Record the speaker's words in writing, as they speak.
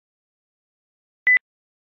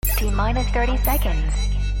T-minus 30 seconds.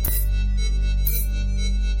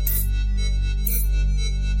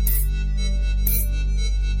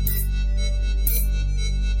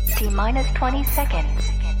 T-minus 20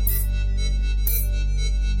 seconds.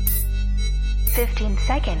 15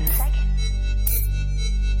 seconds.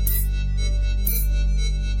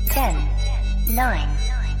 10, 9,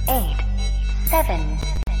 8, 7,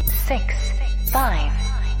 6, 5,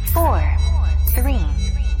 4, 3,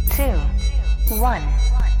 2, 1,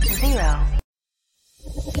 0. 12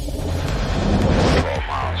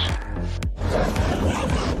 miles.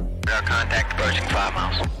 We are contact approaching 5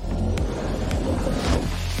 miles.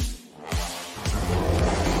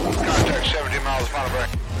 Contact 17 miles, final break.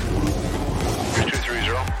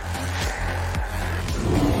 230.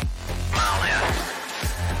 Mile and a half.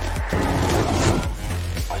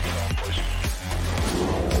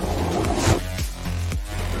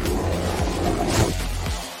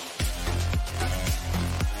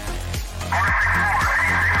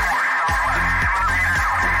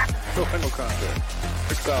 No single contact.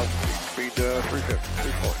 6,000 feet, speed 350,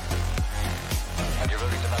 340.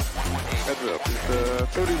 Heads up,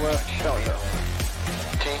 it's 30 west, south.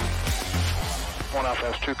 Team. 1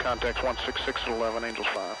 Alpha has 2 contacts, 166 and 11, Angels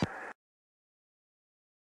 5.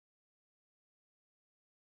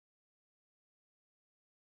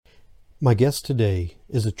 My guest today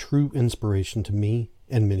is a true inspiration to me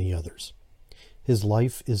and many others. His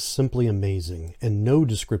life is simply amazing, and no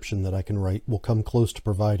description that I can write will come close to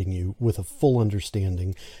providing you with a full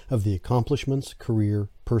understanding of the accomplishments, career,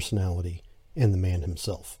 personality, and the man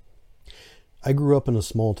himself. I grew up in a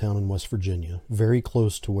small town in West Virginia, very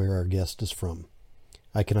close to where our guest is from.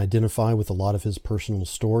 I can identify with a lot of his personal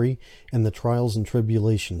story and the trials and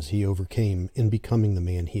tribulations he overcame in becoming the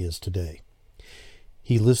man he is today.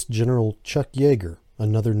 He lists General Chuck Yeager,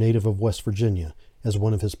 another native of West Virginia, as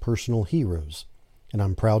one of his personal heroes, and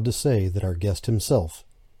I'm proud to say that our guest himself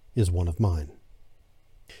is one of mine.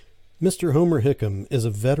 Mr. Homer Hickam is a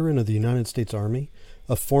veteran of the United States Army,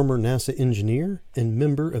 a former NASA engineer, and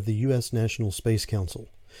member of the U.S. National Space Council.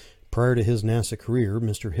 Prior to his NASA career,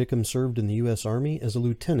 Mr. Hickam served in the U.S. Army as a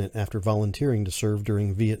lieutenant after volunteering to serve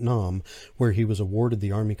during Vietnam, where he was awarded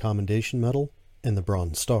the Army Commendation Medal and the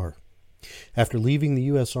Bronze Star. After leaving the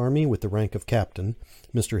U.S. Army with the rank of captain,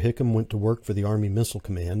 Mr. Hickam went to work for the Army Missile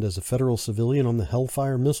Command as a federal civilian on the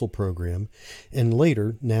Hellfire missile program, and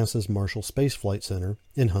later NASA's Marshall Space Flight Center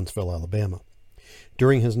in Huntsville, Alabama.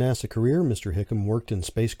 During his NASA career, Mr. Hickam worked in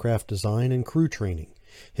spacecraft design and crew training.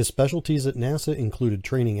 His specialties at NASA included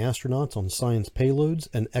training astronauts on science payloads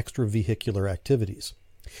and extravehicular activities.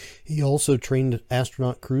 He also trained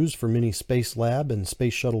astronaut crews for many Spacelab and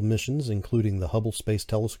Space Shuttle missions, including the Hubble Space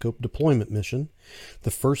Telescope deployment mission,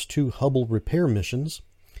 the first 2 Hubble repair missions,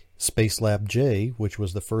 Spacelab-J, which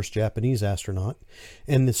was the first Japanese astronaut,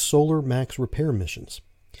 and the Solar Max repair missions.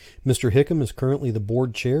 Mr. Hickam is currently the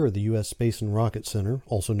board chair of the U.S. Space and Rocket Center,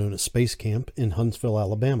 also known as Space Camp, in Huntsville,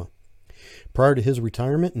 Alabama. Prior to his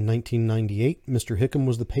retirement in 1998, Mr. Hickam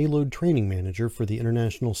was the Payload Training Manager for the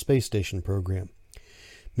International Space Station program.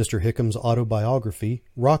 Mr. Hickam's autobiography,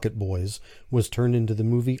 Rocket Boys, was turned into the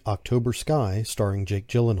movie October Sky, starring Jake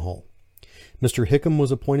Gyllenhaal. Mr. Hickam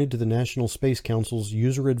was appointed to the National Space Council's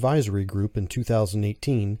User Advisory Group in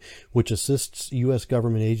 2018, which assists U.S.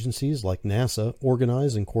 government agencies like NASA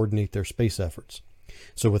organize and coordinate their space efforts.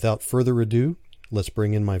 So without further ado, let's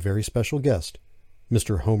bring in my very special guest,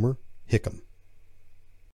 Mr. Homer Hickam.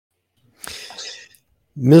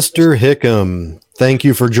 Mr. Hickam, thank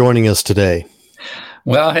you for joining us today.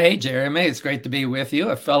 Well, hey, Jeremy, it's great to be with you,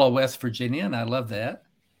 a fellow West Virginian. I love that.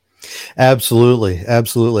 Absolutely.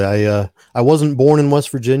 Absolutely. I wasn't born in West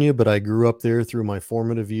Virginia, but I grew up there through my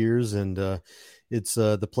formative years, and it's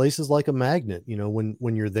the place is like a magnet. You know,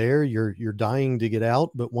 when you're there, you're dying to get out,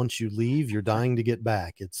 but once you leave, you're dying to get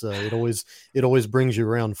back. It always brings you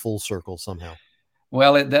around full circle somehow.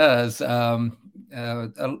 Well, it does.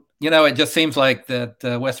 It just seems like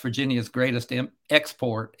that West Virginia's greatest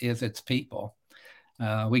export is its people.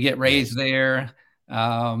 We get raised there.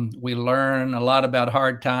 We learn a lot about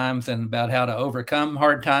hard times and about how to overcome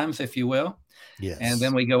hard times, if you will. Yes. And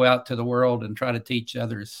then we go out to the world and try to teach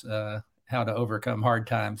others how to overcome hard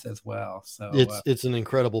times as well. So it's an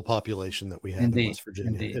incredible population that we have in West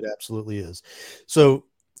Virginia. Indeed. It absolutely is. So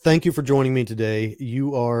thank you for joining me today.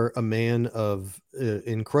 You are a man of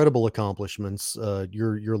incredible accomplishments.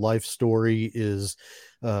 Your life story is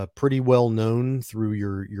pretty well known through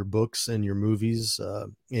your books and your movies,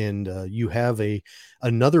 and you have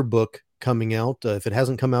another book coming out. If it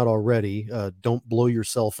hasn't come out already, Don't Blow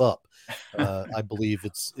Yourself Up. I believe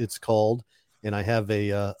it's called, and I have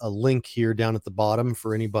a link here down at the bottom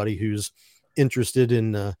for anybody who's interested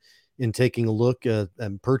in taking a look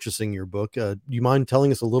and purchasing your book. Do you mind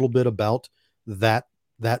telling us a little bit about that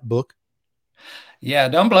book? Yeah,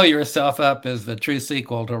 Don't Blow Yourself Up is the true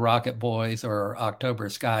sequel to Rocket Boys or October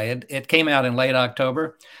Sky. It came out in late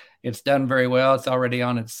October. It's done very well. It's already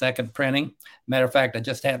on its second printing. Matter of fact, I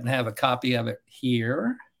just happen to have a copy of it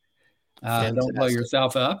here. Don't Blow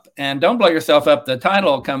Yourself Up. And Don't Blow Yourself Up, the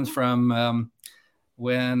title comes from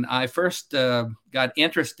when I first got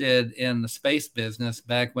interested in the space business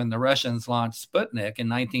back when the Russians launched Sputnik in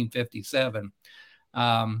 1957.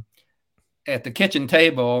 At the kitchen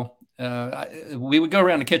table, we would go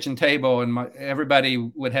around the kitchen table and everybody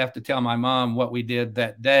would have to tell my mom what we did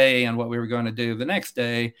that day and what we were going to do the next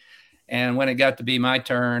day. And when it got to be my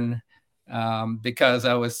turn, because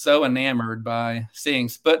I was so enamored by seeing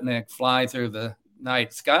Sputnik fly through the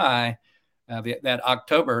night sky, that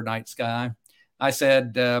October night sky, I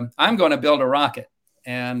said, I'm going to build a rocket.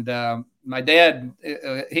 And my dad,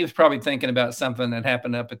 he was probably thinking about something that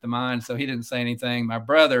happened up at the mine, so he didn't say anything. My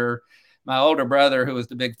older brother, who was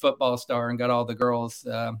the big football star and got all the girls,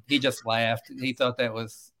 he just laughed. He thought that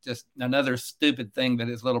was just another stupid thing that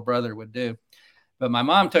his little brother would do. But my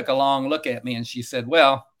mom took a long look at me and she said,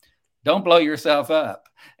 well, don't blow yourself up.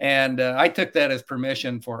 And I took that as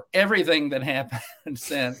permission for everything that happened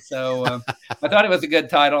since. So I thought it was a good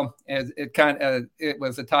title. It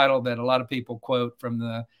was a title that a lot of people quote from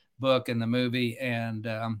the book and the movie. And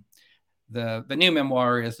the new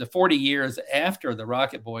memoir is the 40 years after the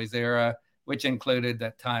Rocket Boys era, which included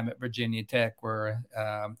that time at Virginia Tech where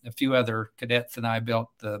a few other cadets and I built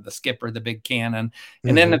the Skipper, the big cannon.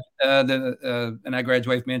 And then and I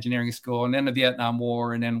graduated from engineering school, and then the Vietnam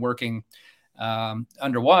War, and then working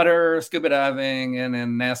underwater, scuba diving, and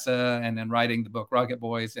then NASA, and then writing the book Rocket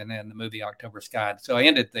Boys, and then the movie October Sky. So I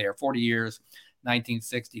ended there, 40 years,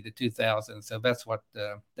 1960 to 2000. So that's what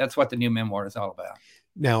the new memoir is all about.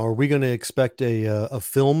 Now, are we going to expect a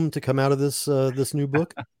film to come out of this new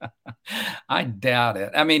book? I doubt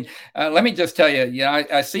it. I mean, let me just tell you,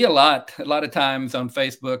 I see a lot of times on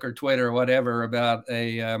Facebook or Twitter or whatever about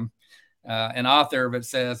an author that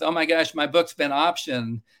says, "Oh my gosh, my book's been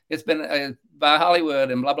optioned. It's been by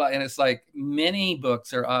Hollywood and blah blah." And it's like many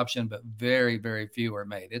books are optioned, but very, very few are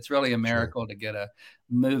made. It's really a miracle to get a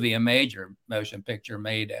major motion picture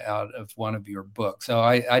made out of one of your books. So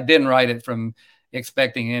I didn't write it from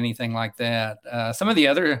expecting anything like that. Some of the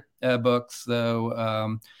other books,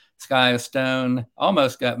 though, Sky of Stone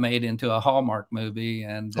almost got made into a Hallmark movie,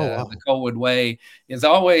 and The Colwood Way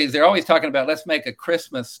they're always talking about, let's make a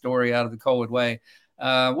Christmas story out of The Colwood Way.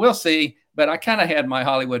 We'll see, but I kind of had my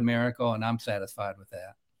Hollywood miracle, and I'm satisfied with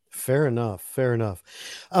that. Fair enough.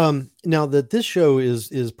 Now that this show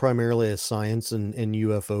is primarily a science and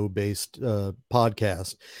UFO based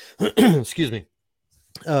podcast, excuse me.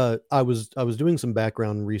 I was doing some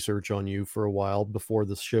background research on you for a while before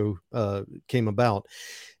this show came about,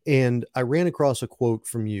 and I ran across a quote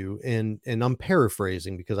from you, and I'm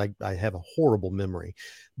paraphrasing because I have a horrible memory,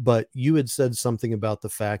 but you had said something about the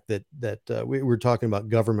fact that we were talking about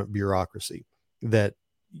government bureaucracy, that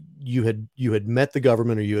you had met the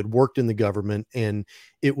government, or you had worked in the government, and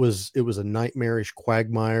it was a nightmarish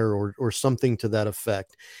quagmire or something to that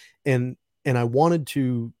effect, and I wanted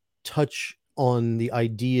to touch on the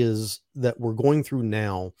ideas that we're going through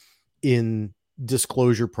now in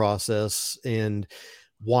disclosure process, and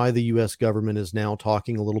why the US government is now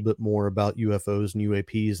talking a little bit more about UFOs and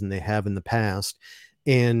UAPs than they have in the past,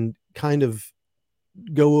 and kind of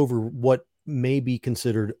go over what may be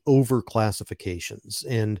considered overclassifications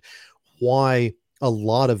and why a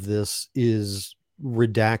lot of this is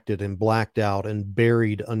redacted and blacked out and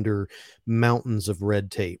buried under mountains of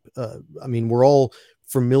red tape. I mean, we're all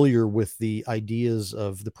familiar with the ideas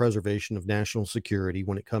of the preservation of national security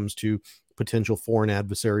when it comes to potential foreign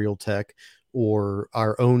adversarial tech or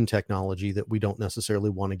our own technology that we don't necessarily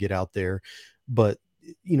want to get out there. But,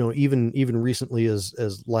 even recently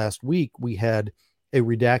as last week, we had a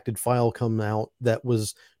redacted file come out that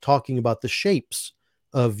was talking about the shapes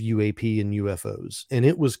of UAP and UFOs, and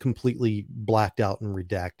it was completely blacked out and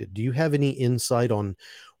redacted. Do you have any insight on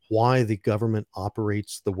why the government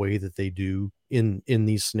operates the way that they do in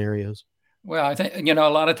these scenarios? Well, I think, a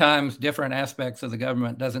lot of times different aspects of the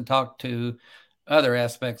government doesn't talk to other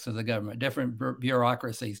aspects of the government. Different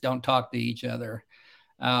bureaucracies don't talk to each other.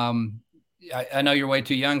 I know you're way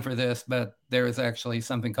too young for this, but there was actually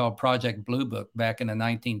something called Project Blue Book back in the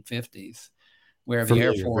 1950s, where the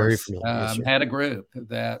Air Force had a group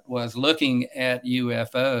that was looking at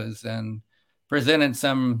UFOs and presented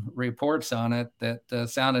some reports on it that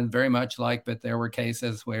sounded very much like, but there were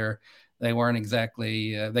cases where they weren't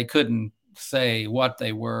exactly, they couldn't say what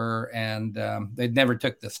they were, and they never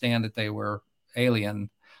took the stand that they were alien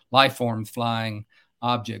life forms flying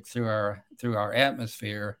objects through our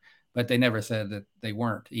atmosphere, but they never said that they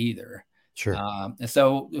weren't either. Sure.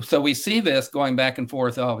 So we see this going back and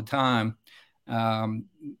forth all the time,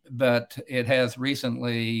 but it has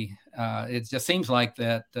recently. It just seems like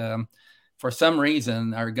that for some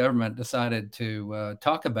reason our government decided to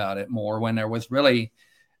talk about it more when there was really.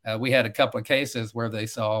 We had a couple of cases where they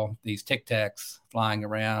saw these Tic Tacs flying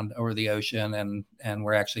around over the ocean and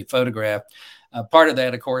were actually photographed. Part of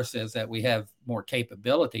that, of course, is that we have more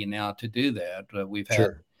capability now to do that.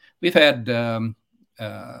 We've had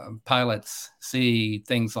pilots see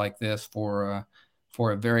things like this for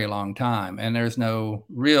a very long time, and there's no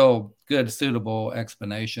real good, suitable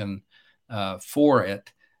explanation for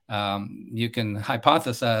it. You can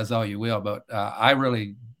hypothesize all you will, but I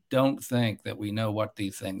really don't think that we know what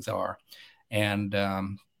these things are, and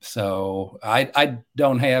so I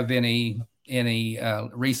don't have any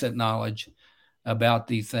recent knowledge about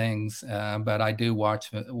these things, but I do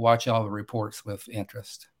watch all the reports with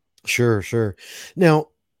interest. Sure. Now,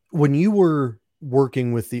 when you were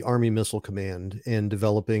working with the Army Missile Command and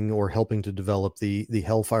developing or helping to develop the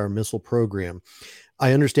Hellfire missile program,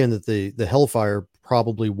 I understand that the Hellfire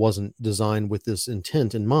probably wasn't designed with this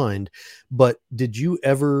intent in mind, but did you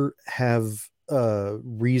ever have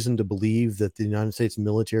reason to believe that the United States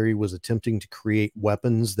military was attempting to create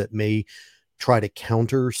weapons that may try to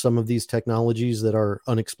counter some of these technologies that are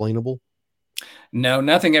unexplainable? No,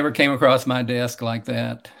 nothing ever came across my desk like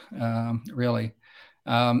that, really.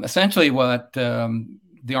 Essentially what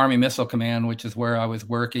the Army Missile Command, which is where I was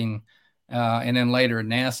working, and then later at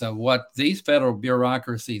NASA, what these federal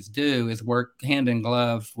bureaucracies do is work hand in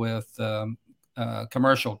glove with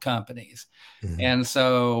commercial companies. Mm-hmm. And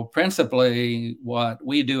so principally what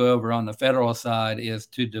we do over on the federal side is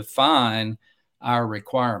to define our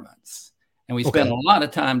requirements. And we spend a lot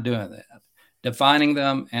of time doing that, defining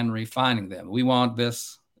them and refining them. We want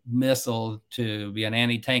this missile to be an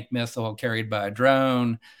anti-tank missile carried by a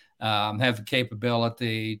drone, have the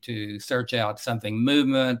capability to search out something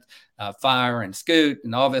movement, fire and scoot,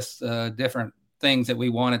 and all this different things that we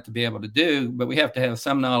want it to be able to do. But we have to have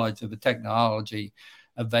some knowledge of the technology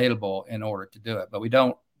available in order to do it. But we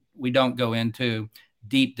don't go into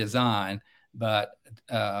deep design, but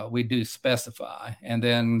we do specify. And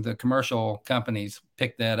then the commercial companies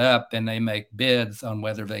pick that up and they make bids on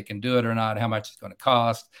whether they can do it or not, how much it's going to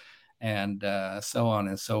cost, and so on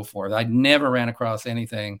and so forth. I never ran across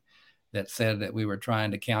anything that said that we were trying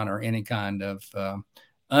to counter any kind of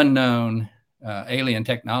unknown alien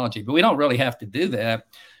technology, but we don't really have to do that.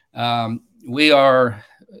 We've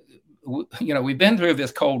been through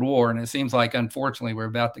this Cold War, and it seems like, unfortunately, we're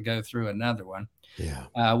about to go through another one.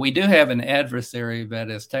 Yeah. We do have an adversary that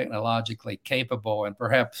is technologically capable and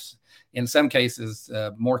perhaps in some cases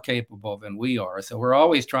more capable than we are. So we're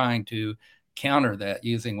always trying to counter that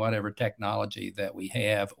using whatever technology that we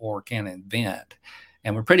have or can invent.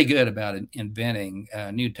 And we're pretty good about inventing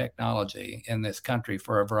new technology in this country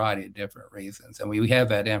for a variety of different reasons. And we have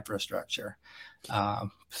that infrastructure.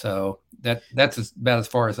 So that's about as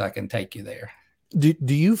far as I can take you there.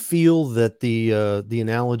 Do you feel that the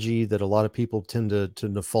analogy that a lot of people tend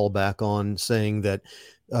to fall back on, saying that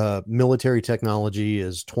military technology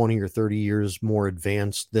is 20 or 30 years more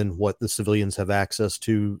advanced than what the civilians have access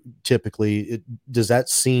to typically, does that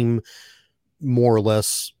seem more or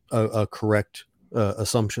less a correct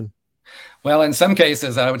assumption? Well, in some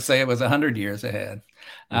cases, I would say it was 100 years ahead.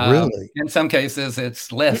 Really? In some cases,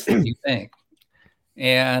 it's less than you think.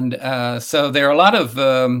 And so there are a lot of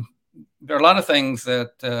things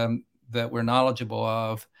that we're knowledgeable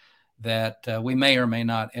of that we may or may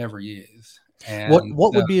not ever use. And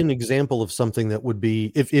what would be an example of something that would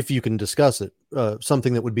be, if you can discuss it,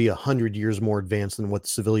 something that would be 100 years more advanced than what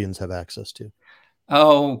civilians have access to?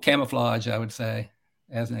 Oh, camouflage, I would say,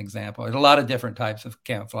 as an example. There's a lot of different types of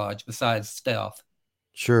camouflage besides stealth.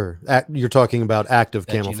 Sure. You're talking about active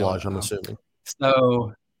camouflage, I'm assuming.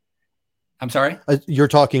 So, I'm sorry? You're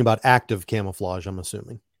talking about active camouflage, I'm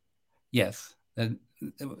assuming. Yes.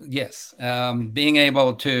 Yes. Being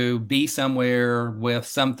able to be somewhere with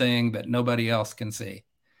something that nobody else can see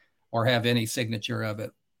or have any signature of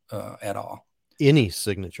it at all. Any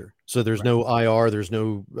signature. So there's no IR, there's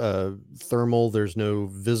no thermal, there's no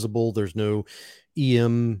visible, there's no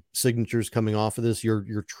EM signatures coming off of this.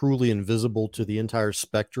 You're truly invisible to the entire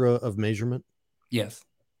spectra of measurement. Yes.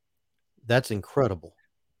 That's incredible.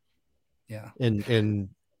 Yeah. And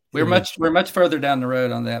we're much further down the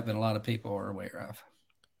road on that than a lot of people are aware of,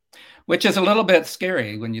 which is a little bit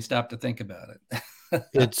scary when you stop to think about it.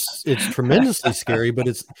 It's tremendously scary, but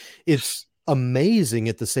it's amazing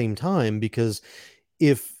at the same time, because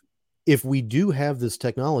if we do have this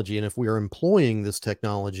technology, and if we are employing this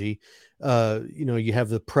technology, you have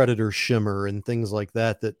the predator shimmer and things like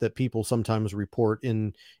that people sometimes report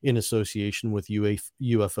in association with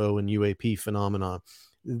UFO and UAP phenomena.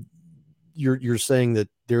 You're saying that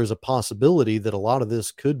there's a possibility that a lot of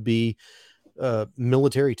this could be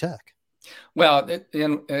military tech. Well,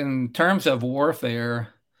 in terms of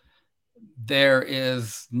warfare, there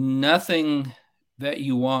is nothing that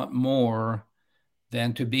you want more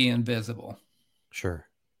than to be invisible. Sure.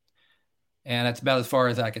 And that's about as far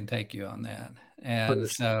as I can take you on that. And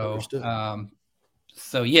Understood.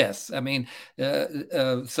 So yes, I mean,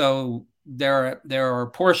 so there are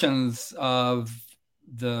portions of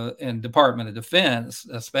in Department of Defense,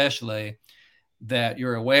 especially, that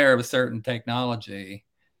you're aware of a certain technology,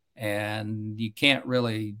 and you can't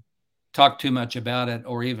really talk too much about it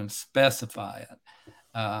or even specify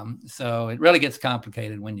it. So it really gets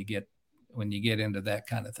complicated when you get into that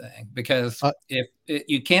kind of thing, because if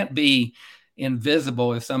you can't be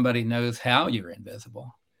invisible if somebody knows how you're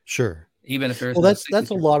invisible. Sure. Even if there's that's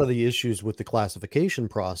a lot of the issues with the classification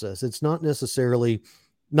process. It's not necessarily,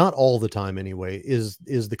 not all the time anyway, is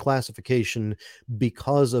the classification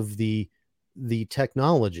because of the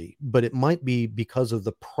technology, but it might be because of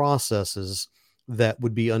the processes that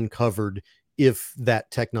would be uncovered if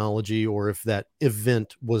that technology or if that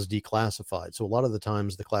event was declassified. So a lot of the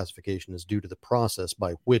times the classification is due to the process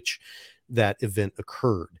by which that event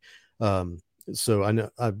occurred. So I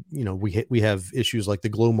know, we have issues like the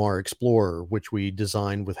Glomar Explorer, which we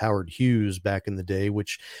designed with Howard Hughes back in the day,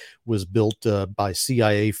 which was built by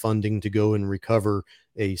CIA funding to go and recover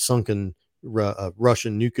a sunken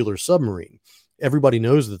Russian nuclear submarine. Everybody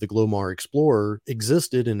knows that the Glomar Explorer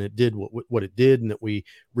existed and it did what it did, and that we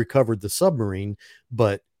recovered the submarine,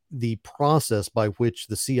 but the process by which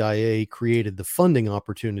the CIA created the funding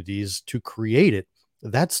opportunities to create it,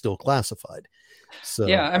 that's still classified. So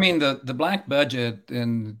yeah, I mean, the black budget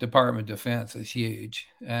in the Department of Defense is huge,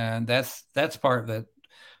 and that's part that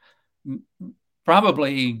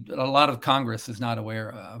probably a lot of Congress is not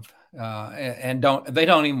aware of, and they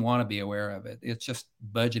don't even want to be aware of it. It's just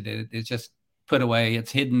budgeted. It's just put away.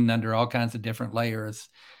 It's hidden under all kinds of different layers.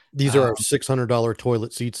 These are our $600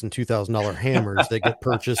 toilet seats and $2,000 hammers that get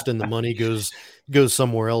purchased, and the money goes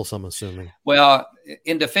somewhere else, I'm assuming. Well,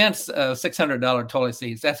 in defense, $600 toilet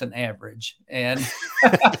seats, that's an average. And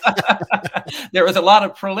there was a lot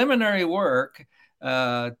of preliminary work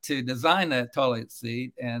to design that toilet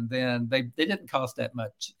seat, and then they didn't cost that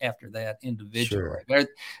much after that individually. Sure.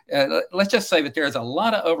 Let's just say that there's a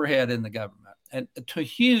lot of overhead in the government, and a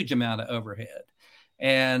huge amount of overhead.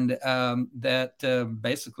 And that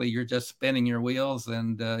basically you're just spinning your wheels,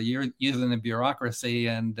 and you're using the bureaucracy,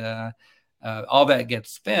 and all that gets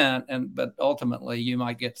spent. But ultimately, you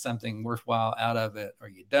might get something worthwhile out of it, or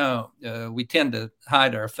you don't. We tend to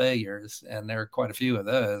hide our failures, and there are quite a few of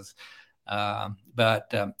those.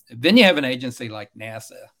 But then you have an agency like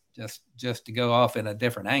NASA, just to go off in a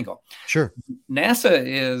different angle. Sure. NASA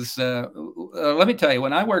is, let me tell you,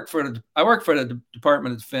 when I worked for the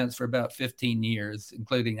Department of Defense for about 15 years,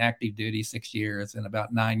 including active duty 6 years and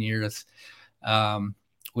about 9 years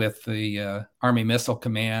with the Army Missile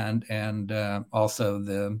Command, and also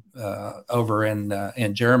the over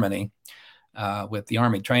in Germany with the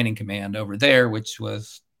Army Training Command over there, which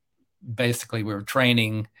was basically we were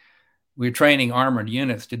training armored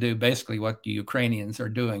units to do basically what the Ukrainians are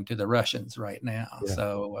doing to the Russians right now. Yeah.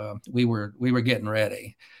 So we were getting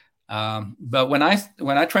ready. But when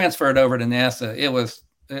I transferred over to NASA, it was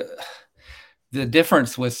the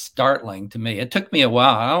difference was startling to me. It took me a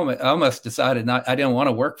while. I almost decided I didn't want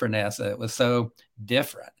to work for NASA. It was so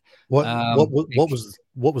different. What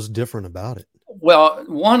was different about it? Well,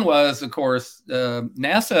 one was, of course,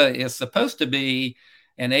 NASA is supposed to be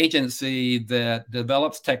an agency that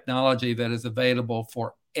develops technology that is available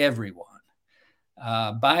for everyone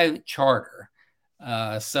by charter.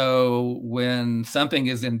 So when something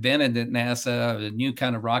is invented at NASA, a new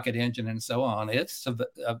kind of rocket engine and so on, it's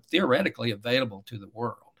theoretically available to the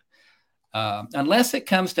world. Unless it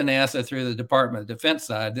comes to NASA through the Department of Defense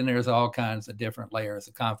side, then there's all kinds of different layers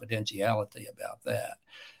of confidentiality about that.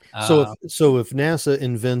 So if NASA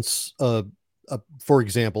invents for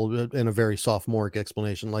example, in a very sophomoric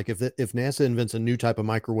explanation, like if NASA invents a new type of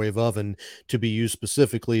microwave oven to be used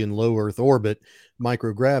specifically in low Earth orbit,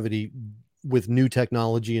 microgravity, with new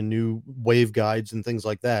technology and new waveguides and things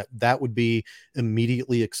like that, that would be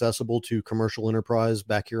immediately accessible to commercial enterprise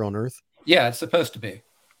back here on Earth? Yeah, it's supposed to be.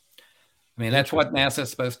 I mean, that's what NASA is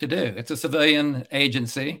supposed to do. It's a civilian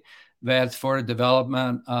agency. that's for the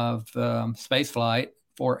development of space flight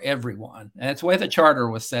for everyone. And it's the way the charter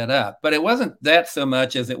was set up. But it wasn't that so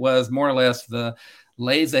much as it was more or less the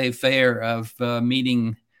laissez-faire of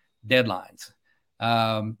meeting deadlines.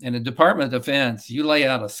 In the Department of Defense, you lay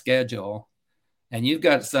out a schedule, and you've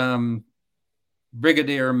got some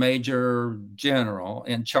brigadier, major, general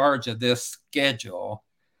in charge of this schedule,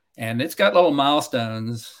 and it's got little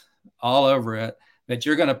milestones all over it that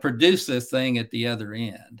you're going to produce this thing at the other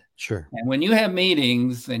end. Sure. And when you have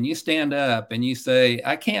meetings and you stand up and you say,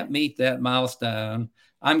 I can't meet that milestone,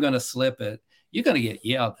 I'm going to slip it, you're going to get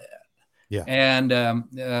yelled at. Yeah. And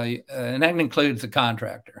that includes the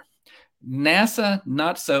contractor. NASA,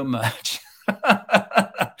 not so much.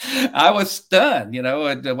 I was stunned,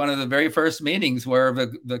 at one of the very first meetings where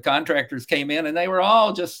the contractors came in and they were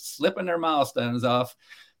all just slipping their milestones off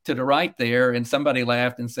to the right there. And somebody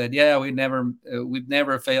laughed and said, yeah, we've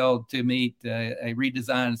never failed to meet a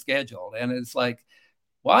redesigned schedule. And it's like,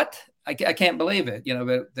 what? I can't believe it.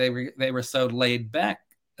 But they were so laid back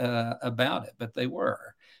about it, but they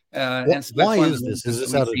were. Why is this? Is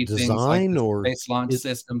this out of design, like or space launch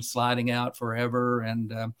system sliding out forever, and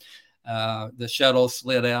the shuttle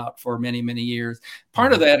slid out for many, many years?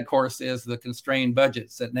 Part of that, of course, is the constrained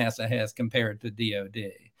budgets that NASA has compared to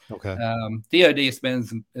DoD. Okay. DoD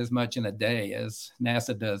spends as much in a day as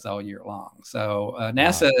NASA does all year long. So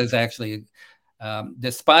NASA is actually,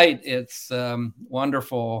 despite its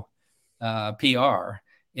wonderful PR,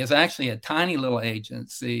 is actually a tiny little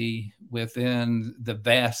agency within the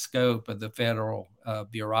vast scope of the federal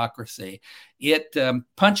bureaucracy. It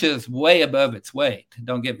punches way above its weight,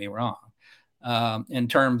 don't get me wrong, in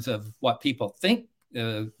terms of what people think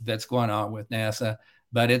that's going on with NASA,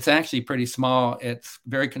 but it's actually pretty small. It's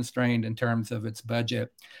very constrained in terms of its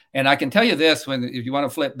budget. And I can tell you this, if you want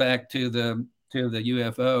to flip back to the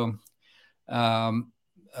UFO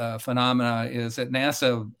phenomena, is that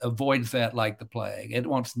NASA avoids that like the plague. It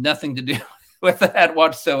wants nothing to do with that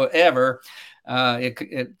whatsoever.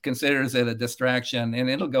 It considers it a distraction, and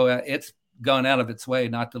it's gone out of its way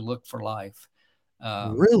not to look for life.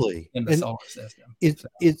 Really? In the solar system.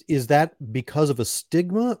 Is that because of a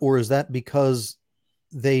stigma, or is that because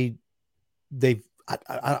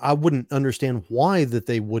I wouldn't understand why that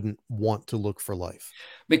they wouldn't want to look for life?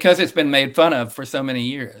 Because it's been made fun of for so many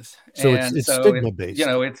years. So it's stigma based.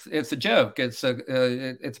 It's a joke. It's a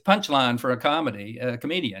punchline for a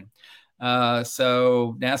comedian.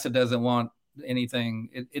 So NASA doesn't want anything.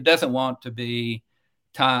 It doesn't want to be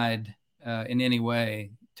tied in any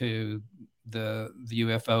way to the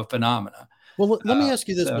UFO phenomena. Well, let me ask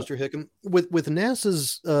you this, Mr. Hickam. With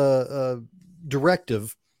NASA's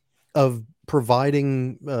directive of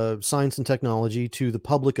providing science and technology to the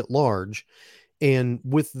public at large, and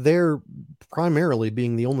with their primarily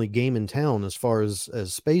being the only game in town as far as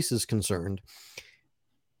space is concerned,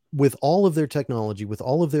 with all of their technology, with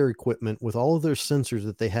all of their equipment, with all of their sensors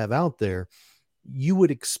that they have out there, you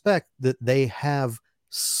would expect that they have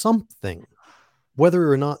something.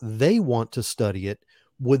 Whether or not they want to study it,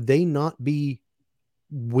 would they not be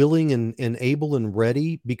willing and able and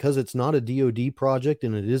ready, because it's not a DoD project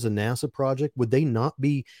and it is a NASA project? Would they not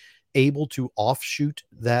be able to offshoot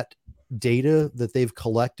that data that they've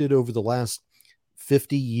collected over the last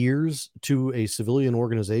 50 years to a civilian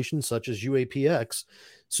organization such as UAPX,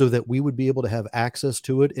 so that we would be able to have access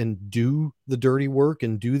to it and do the dirty work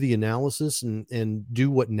and do the analysis and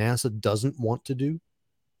do what NASA doesn't want to do?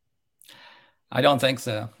 I don't think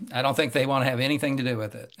so. I don't think they want to have anything to do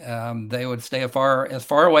with it. They would stay as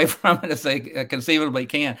far away from it as they conceivably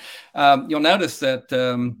can. You'll notice that,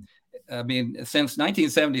 since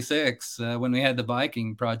 1976, when we had the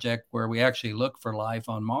Viking project, where we actually looked for life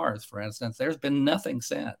on Mars, for instance, there's been nothing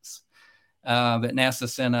since that NASA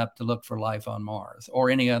sent up to look for life on Mars or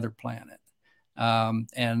any other planet.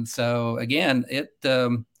 And so, again,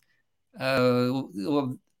 I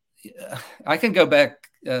can go back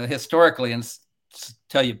historically and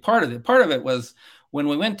tell you part of it. Part of it was when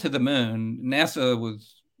we went to the moon. NASA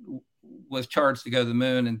was charged to go to the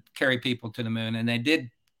moon and carry people to the moon, and they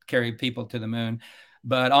did carry people to the moon,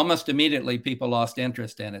 but almost immediately people lost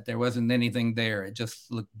interest in it. There wasn't anything there. It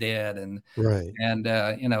just looked dead, and right. And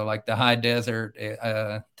like the high desert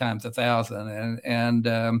times 1,000.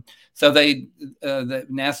 And so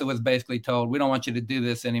NASA was basically told, we don't want you to do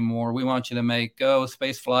this anymore. We want you to make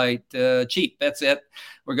space flight cheap. That's it.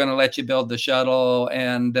 We're going to let you build the shuttle.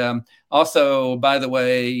 And also, by the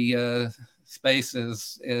way, space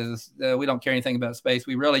is we don't care anything about space.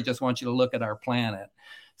 We really just want you to look at our planet.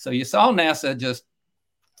 So you saw NASA just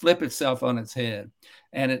flip itself on its head.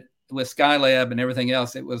 And with Skylab and everything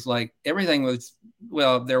else, it was like everything was,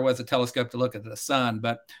 well, there was a telescope to look at the sun,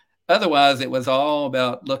 but Otherwise, it was all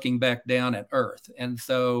about looking back down at Earth. And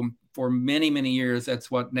so for many, many years, that's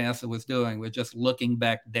what NASA was doing, was just looking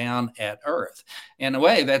back down at Earth. In a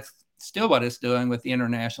way, that's still what it's doing with the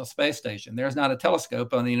International Space Station. There's not a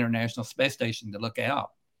telescope on the International Space Station to look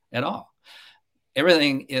out at all.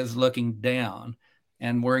 Everything is looking down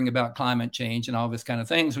and worrying about climate change and all this kind of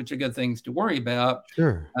things, which are good things to worry about.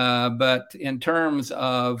 Sure. But in terms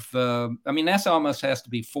of, NASA almost had to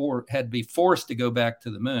be forced to go back to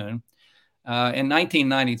the moon. In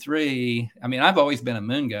 1993, I've always been a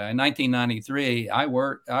moon guy. In 1993, I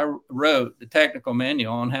wrote the technical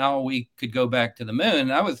manual on how we could go back to the moon.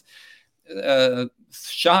 And I was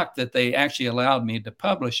shocked that they actually allowed me to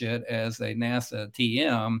publish it as a NASA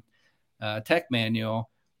TM tech manual,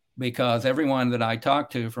 because everyone that I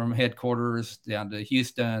talked to from headquarters down to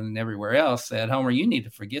Houston and everywhere else said, Homer, you need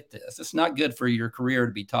to forget this. It's not good for your career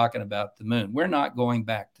to be talking about the moon. We're not going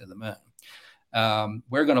back to the moon.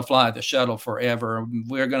 We're going to fly the shuttle forever.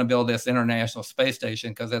 We're going to build this International Space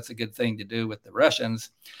Station because that's a good thing to do with the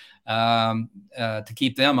Russians, to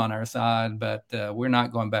keep them on our side, but we're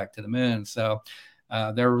not going back to the moon. So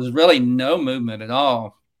there was really no movement at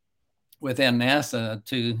all within NASA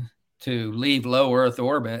to leave low Earth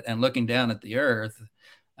orbit and looking down at the Earth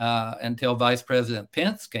until Vice President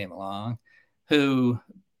Pence came along, who,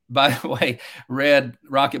 by the way, read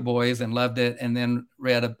Rocket Boys and loved it, and then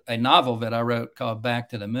read a novel that I wrote called Back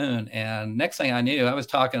to the Moon. And next thing I knew, I was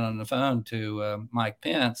talking on the phone to Mike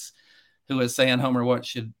Pence, who was saying, Homer, what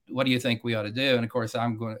do you think we ought to do? And of course,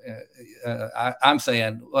 I'm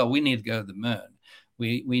saying, well, we need to go to the moon.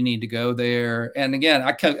 We need to go there. And again,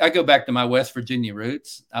 I go back to my West Virginia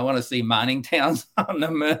roots. I want to see mining towns on the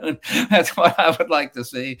moon. That's what I would like to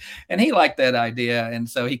see. And he liked that idea. And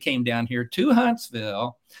so he came down here to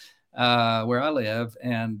Huntsville, where I live,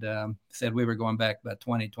 and said we were going back by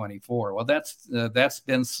 2024. Well, that's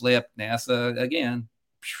been slipped. NASA, again,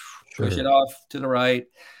 push it off to the right.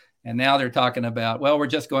 And now they're talking about, well, we're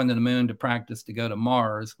just going to the moon to practice to go to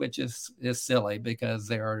Mars, which is silly, because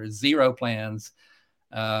there are zero plans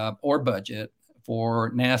or budget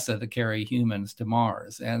for NASA to carry humans to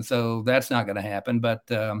Mars, and so that's not going to happen. But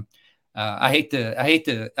I hate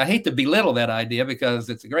to belittle that idea, because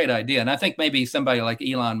it's a great idea, and I think maybe somebody like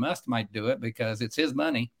Elon Musk might do it because it's his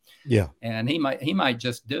money. Yeah, and he might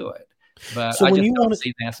just do it. But so I just don't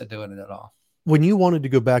see NASA doing it at all. When you wanted to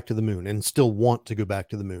go back to the moon, and still want to go back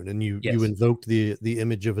to the moon, and you invoked the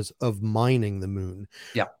image of mining the moon,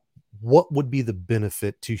 yeah, what would be the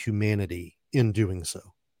benefit to humanity in doing so?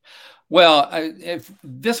 Well, if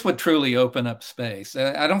this would truly open up space,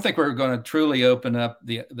 I don't think we're going to truly open up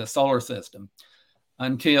the solar system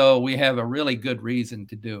until we have a really good reason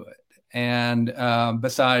to do it. And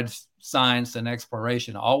besides science and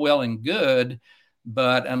exploration, all well and good,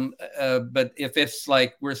 but if it's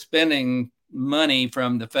like we're spending money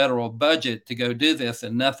from the federal budget to go do this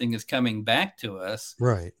and nothing is coming back to us,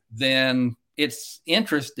 right, then it's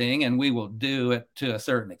interesting and we will do it to a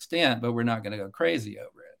certain extent, but we're not going to go crazy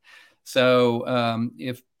over it. So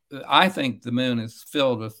if I think the moon is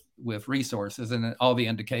filled with resources, and all the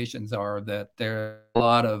indications are that there are a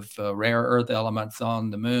lot of rare earth elements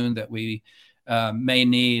on the moon that we may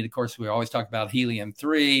need. Of course, we always talk about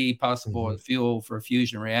helium-3, possible fuel for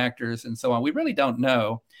fusion reactors, and so on. We really don't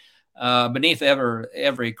know. Beneath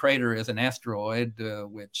every crater is an asteroid,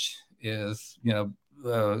 which is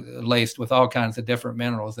laced with all kinds of different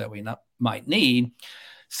minerals that we might need.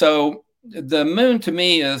 So the moon to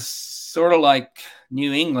me is sort of like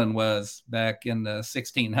New England was back in the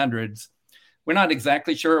 1600s. We're not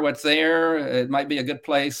exactly sure what's there. It might be a good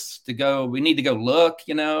place to go. We need to go look,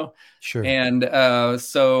 Sure. And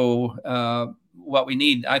so what we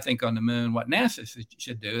need, I think, on the moon, what NASA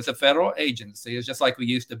should do is a federal agency. It's just like we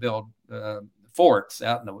used to build forts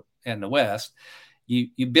out in the West.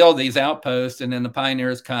 You build these outposts, and then the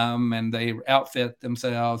pioneers come and they outfit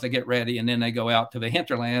themselves, they get ready, and then they go out to the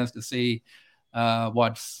hinterlands to see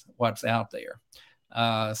what's out there.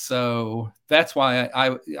 So that's why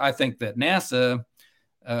I think that NASA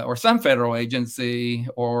or some federal agency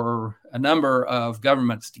or a number of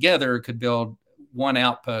governments together could build one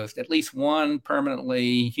outpost, at least one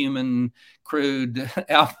permanently human crewed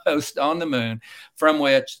outpost on the moon, from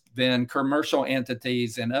which then commercial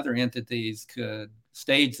entities and other entities could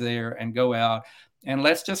stage there and go out. And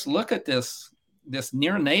let's just look at this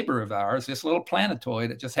near neighbor of ours, this little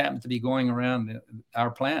planetoid that just happens to be going around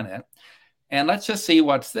our planet. And let's just see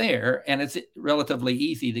what's there. And it's relatively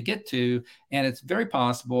easy to get to. And it's very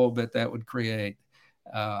possible that would create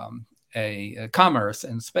a commerce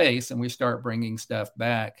in space, and we start bringing stuff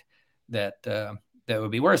back that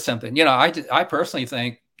would be worth something. I personally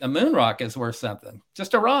think a moon rock is worth something,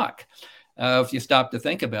 just a rock. If you stop to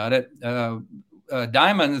think about it,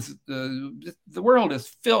 diamonds, the world is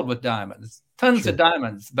filled with diamonds, tons of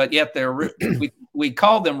diamonds, but yet we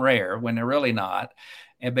call them rare when they're really not.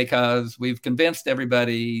 And because we've convinced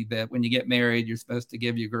everybody that when you get married, you're supposed to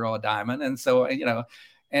give your girl a diamond. And so,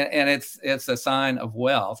 and it's a sign of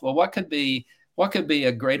wealth. Well, what could be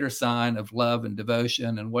a greater sign of love and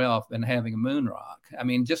devotion and wealth than having a moon rock? I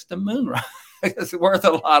mean, just a moon rock is worth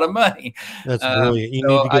a lot of money. That's brilliant. You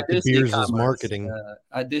need to get the beers as marketing.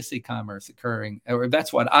 I do see commerce occurring, or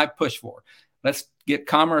that's what I push for. Let's get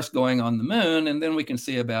commerce going on the moon, and then we can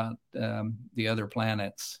see about the other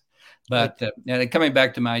planets. But coming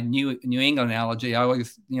back to my New England analogy, I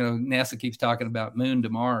always, NASA keeps talking about moon to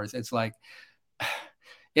Mars. It's like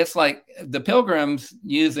the Pilgrims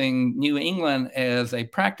using New England as a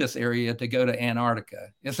practice area to go to Antarctica.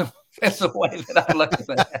 It's a way that I look at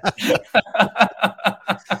that.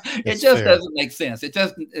 It just doesn't make sense. It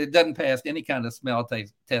doesn't pass any kind of smell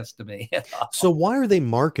test to me. So why are they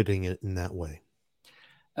marketing it in that way?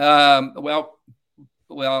 Well,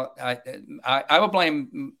 I would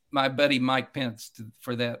blame my buddy Mike Pence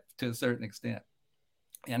for that to a certain extent,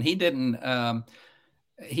 and he didn't.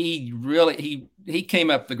 He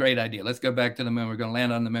came up with a great idea. Let's go back to the moon. We're going to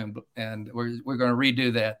land on the moon, and we're going to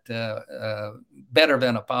redo that better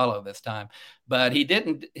than Apollo this time. But he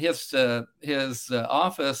didn't. His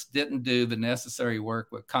office didn't do the necessary work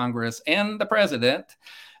with Congress and the president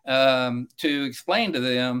to explain to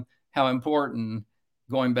them how important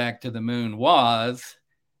going back to the moon was,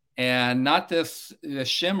 and not this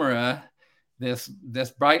chimera.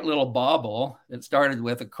 This bright little bauble that started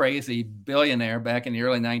with a crazy billionaire back in the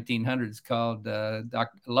early 1900s called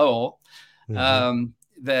Dr. Lowell,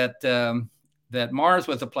 that Mars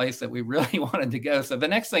was a place that we really wanted to go. So the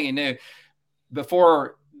next thing he knew,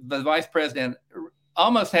 before the vice president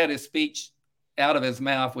almost had his speech out of his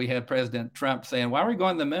mouth, we had President Trump saying, "Why are we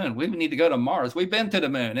going to the moon? We need to go to Mars. We've been to the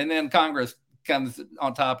moon." And then Congress comes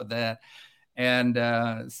on top of that.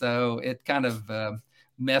 And so it kind of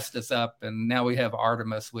messed us up, and now we have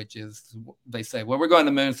Artemis, which is, they say, well, we're going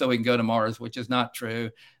to the moon so we can go to Mars, which is not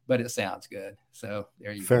true, but it sounds good. So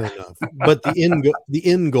there you go. Fair enough. But the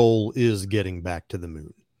end goal is getting back to the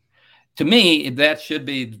moon. To me, that should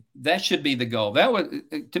be the goal. That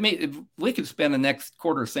would, to me, if we could spend the next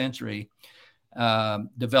quarter century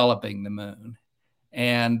developing the moon,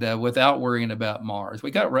 and without worrying about Mars.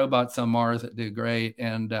 We got robots on Mars that do great.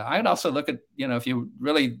 And I'd also look at, if you're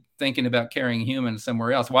really thinking about carrying humans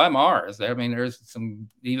somewhere else, why Mars? I mean, there's some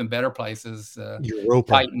even better places,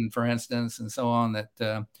 Titan, for instance, and so on, that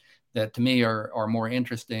to me are more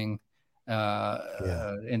interesting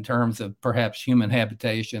in terms of perhaps human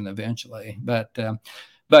habitation eventually. But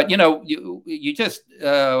you just,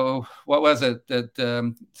 what was it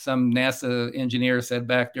that some NASA engineer said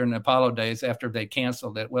back during the Apollo days after they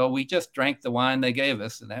canceled it? Well, we just drank the wine they gave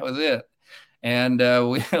us, and that was it. And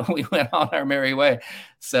we went on our merry way.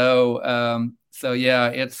 So yeah,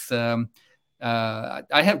 it's I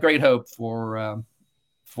have great hope for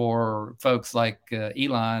folks like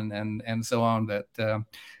Elon and so on. That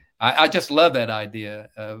I just love that idea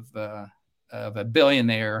of a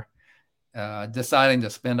billionaire deciding to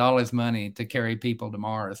spend all his money to carry people to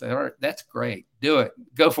Mars. That's great. Do it.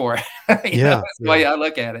 Go for it. That's the way I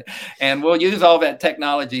look at it. And we'll use all that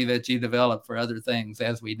technology that you develop for other things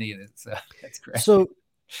as we need it. So that's great. So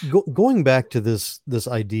going back to this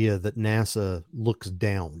idea that NASA looks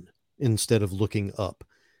down instead of looking up,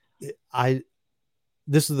 I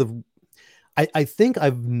think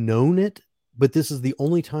I've known it, but this is the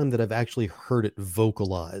only time that I've actually heard it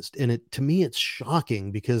vocalized. And to me, it's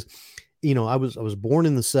shocking because I was born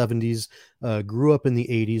in the 70s, grew up in the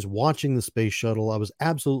 80s, watching the space shuttle. I was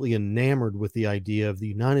absolutely enamored with the idea of the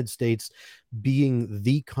United States being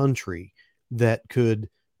the country that could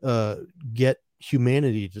get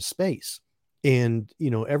humanity to space. And,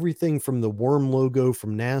 everything from the worm logo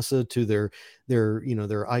from NASA to their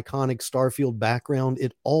iconic Starfield background,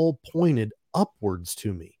 it all pointed upwards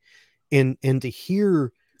to me. And to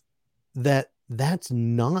hear that that's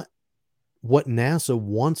not what NASA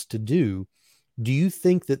wants to do you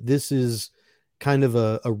think that this is kind of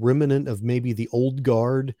a remnant of maybe the old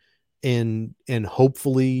guard, and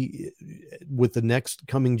hopefully with the next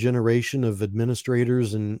coming generation of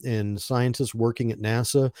administrators and scientists working at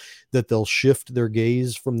NASA, that they'll shift their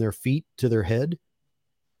gaze from their feet to their head?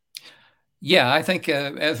 Yeah, I think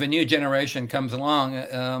as the new generation comes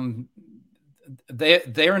along,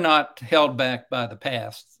 they're not held back by the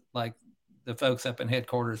past like the folks up in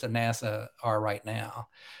headquarters at NASA are right now.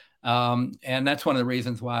 And that's one of the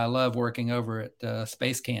reasons why I love working over at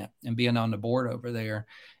Space Camp and being on the board over there,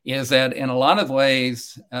 is that in a lot of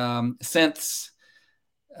ways, since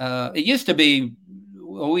it used to be,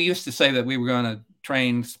 well, we used to say that we were going to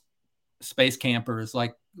train space campers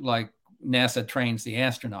like NASA trains the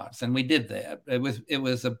astronauts, and we did that. It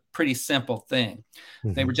was a pretty simple thing.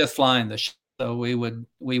 Mm-hmm. They were just flying the shuttle. So we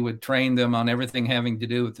would train them on everything having to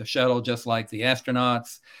do with the shuttle, just like the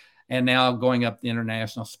astronauts. And now going up the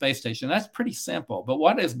International Space Station, that's pretty simple. But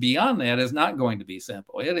what is beyond that is not going to be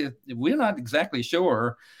simple. We're not exactly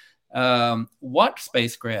sure what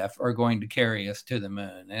spacecraft are going to carry us to the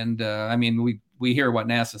moon. And I mean, we hear what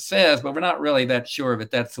NASA says, but we're not really that sure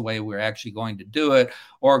if that's the way we're actually going to do it,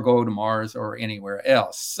 or go to Mars or anywhere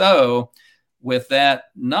else. So with that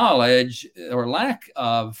knowledge, or lack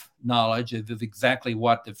of knowledge of exactly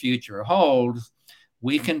what the future holds,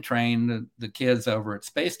 we can train the kids over at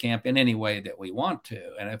Space Camp in any way that we want to.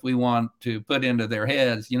 And if we want to put into their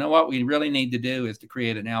heads, you know, what we really need to do is to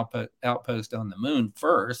create an outpost on the moon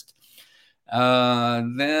first,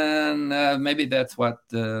 then maybe that's what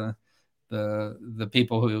the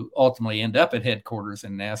people who ultimately end up at headquarters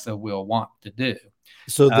in NASA will want to do.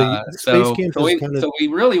 So the Space Camp is kind of... So we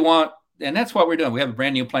really want, and that's what we're doing. We have a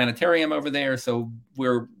brand new planetarium over there. So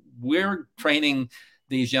we're training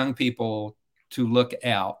these young people to look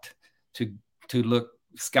out, to look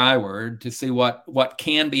skyward, to see what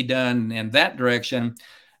can be done in that direction.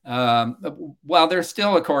 While there's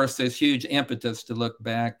still, of course, this huge impetus to look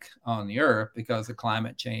back on the Earth because of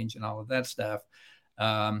climate change and all of that stuff.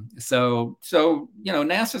 So you know,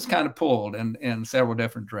 NASA's kind of pulled in several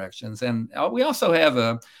different directions, and we also have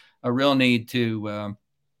a real need to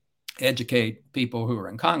educate people who are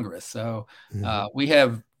in Congress. So we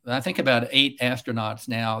have, I think, about 8 astronauts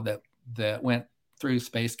now that went through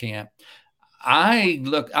Space Camp. I'm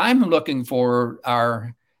looking for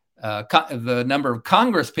the number of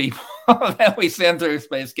Congress people that we send through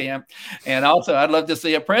Space Camp, and also I'd love to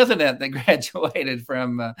see a president that graduated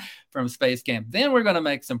from Space Camp. Then we're going to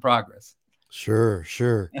make some progress. Sure.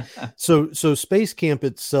 So Space Camp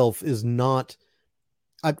itself is not.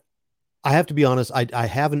 I have to be honest, I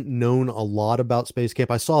haven't known a lot about Space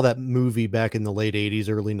Camp. I saw that movie back in the late 80s,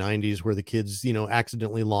 early 90s, where the kids, you know,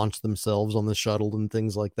 accidentally launched themselves on the shuttle and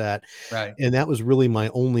things like that. Right. And that was really my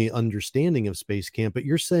only understanding of Space Camp. But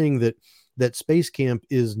you're saying that Space Camp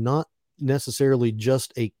is not necessarily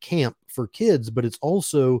just a camp for kids, but it's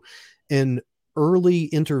also an early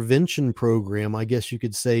intervention program, I guess you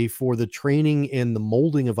could say, for the training and the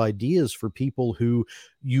molding of ideas for people who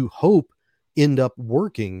you hope end up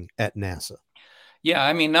working at NASA. Yeah,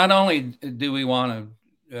 I mean, not only do we want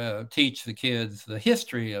to teach the kids the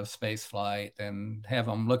history of space flight and have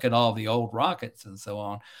them look at all the old rockets and so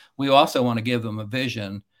on, we also want to give them a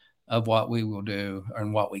vision of what we will do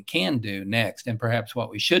and what we can do next, and perhaps what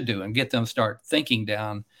we should do, and get them start thinking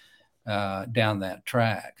down that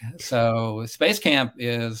track. So Space Camp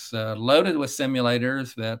is loaded with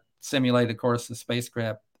simulators that simulate, of course, the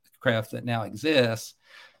spacecraft that now exists.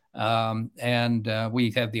 And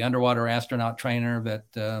we have the underwater astronaut trainer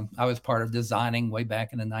that I was part of designing way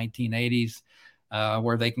back in the 1980s,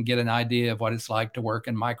 where they can get an idea of what it's like to work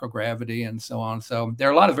in microgravity and so on. So there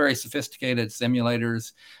are a lot of very sophisticated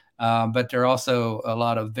simulators, but there are also a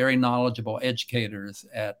lot of very knowledgeable educators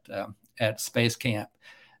at Space Camp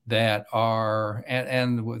that are,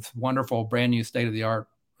 and with wonderful brand new state-of-the-art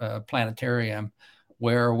planetarium,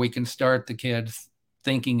 where we can start the kids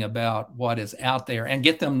thinking about what is out there and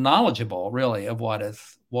get them knowledgeable, really, of what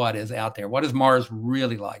is out there. What is Mars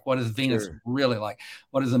really like? What is Venus really like?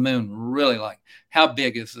 What is the moon really like? How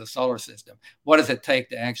big is the solar system? What does it take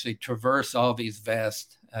to actually traverse all these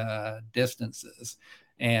vast distances?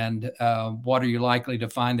 And what are you likely to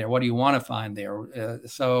find there? What do you want to find there?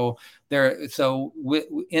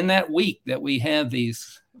 In that week that we have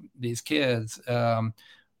these kids,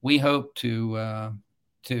 we hope to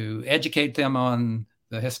educate them on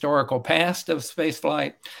the historical past of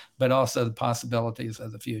spaceflight, but also the possibilities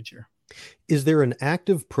of the future. Is there an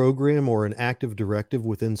active program or an active directive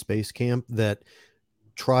within Space Camp that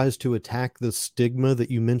tries to attack the stigma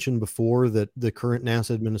that you mentioned before, that the current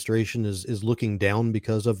NASA administration is looking down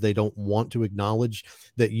because of? They don't want to acknowledge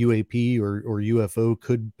that UAP or UFO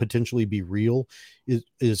could potentially be real?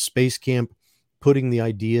 Is Space Camp putting the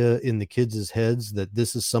idea in the kids' heads that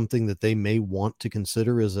this is something that they may want to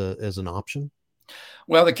consider as an option?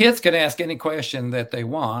 Well, the kids can ask any question that they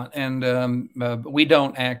want, and we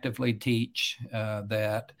don't actively teach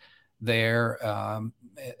that there.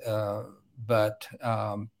 But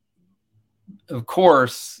of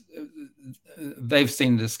course, they've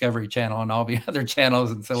seen the Discovery Channel and all the other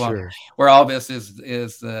channels and so on, where all this is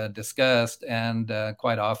discussed, and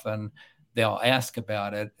quite often they'll ask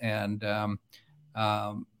about it, and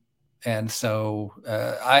so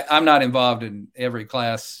I'm not involved in every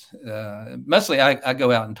class. Mostly, I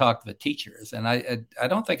go out and talk to the teachers, and I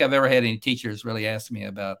don't think I've ever had any teachers really ask me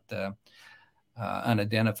about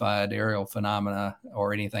unidentified aerial phenomena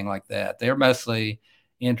or anything like that. They're mostly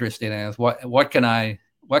interested in what can I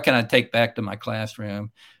take back to my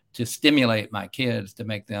classroom to stimulate my kids, to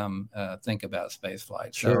make them think about space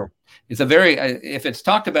flight. So it's a very, if it's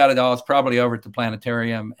talked about at all, it's probably over at the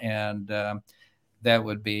planetarium, and that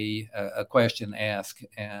would be a question asked.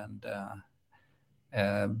 And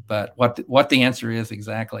but what the answer is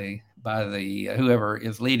exactly by the whoever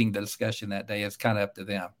is leading the discussion that day is kind of up to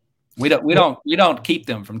them. We don't keep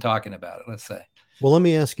them from talking about it, let's say. Well, let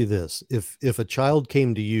me ask you this. If a child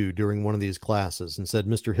came to you during one of these classes and said,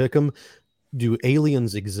 Mr. Hickam, do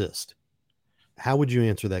aliens exist? How would you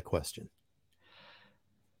answer that question?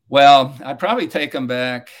 Well, I'd probably take them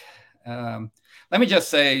back. Let me just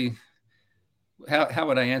say, how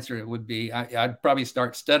would I answer it? Would be, I'd probably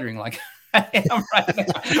start stuttering like I am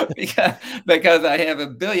right now because I have a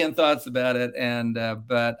billion thoughts about it. And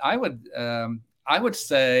but I would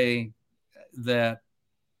say that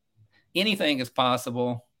anything is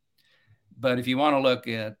possible. But if you want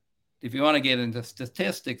to get into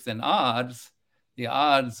statistics and odds, the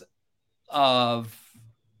odds of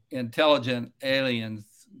intelligent aliens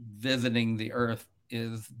visiting the Earth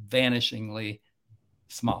is vanishingly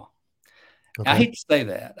small. Okay. I hate to say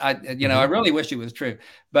that. I really wish it was true,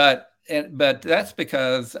 but that's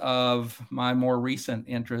because of my more recent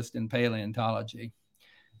interest in paleontology.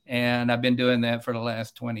 And I've been doing that for the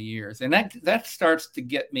last 20 years. And that starts to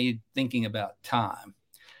get me thinking about time.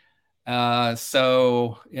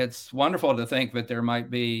 So it's wonderful to think that there might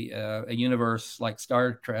be a universe like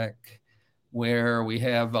Star Trek, where we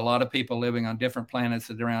have a lot of people living on different planets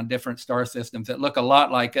that are around different star systems that look a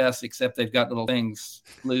lot like us, except they've got little things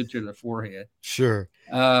glued to their forehead. Sure.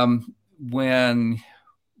 When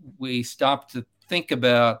we stop to think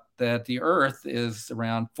about that, the Earth is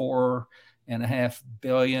around 4.5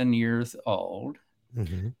 billion years old.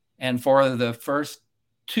 Mm-hmm. And for the first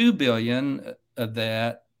 2 billion of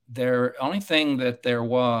that, the only thing that there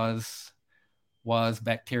was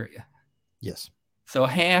bacteria. Yes. So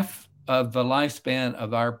half of the lifespan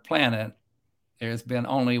of our planet, there's been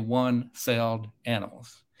only one-celled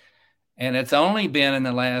animals. And it's only been in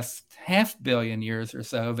the last 500 million years or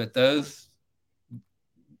so that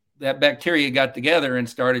bacteria got together and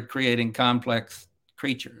started creating complex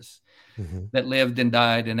creatures that lived and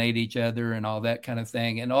died and ate each other and all that kind of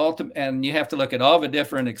thing. And you have to look at all the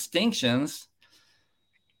different extinctions,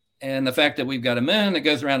 and the fact that we've got a moon that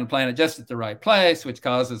goes around the planet just at the right place, which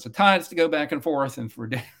causes the tides to go back and forth, and for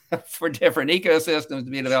different ecosystems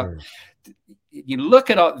to be developed. Sure. You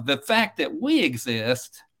look at the fact that we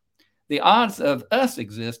exist, the odds of us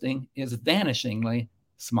existing is vanishingly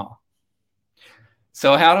small.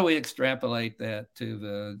 So how do we extrapolate that to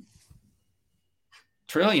the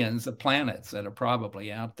trillions of planets that are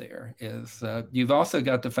probably out there? You've also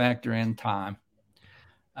got to factor in time.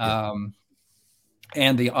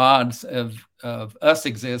 And the odds of us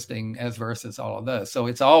existing as versus all of those. So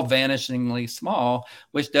it's all vanishingly small,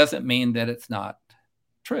 which doesn't mean that it's not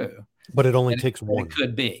true. But it only takes one. It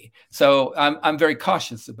could be. So I'm very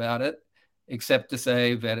cautious about it, except to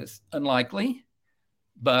say that it's unlikely,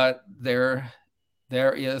 but there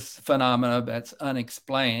is phenomena that's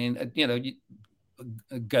unexplained.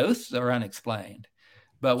 Ghosts are unexplained,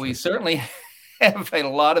 but we certainly have a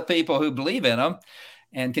lot of people who believe in them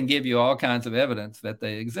and can give you all kinds of evidence that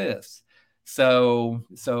they exist. So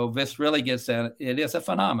this really gets at it is a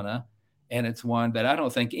phenomena, and it's one that I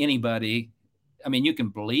don't think anybody, I mean, you can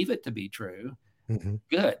believe it to be true. Mm-hmm.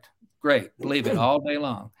 Good, great, believe it all day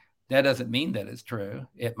long. That doesn't mean that it's true.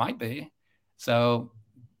 It might be. So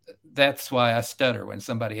that's why I stutter when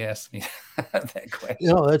somebody asks me that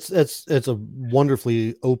question. That's a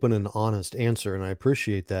wonderfully open and honest answer, and I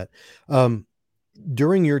appreciate that.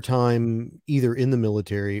 During your time, either in the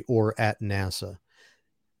military or at NASA,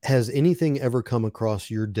 has anything ever come across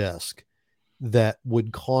your desk that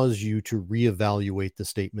would cause you to reevaluate the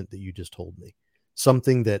statement that you just told me?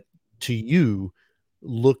 Something that to you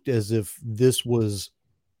looked as if this was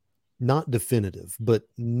not definitive, but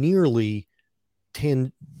nearly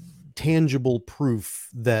tangible proof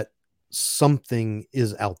that something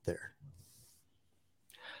is out there?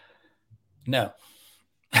 No.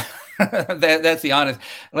 That's the honest.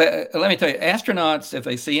 Let me tell you, astronauts, if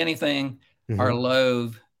they see anything, are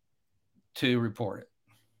loath to report it.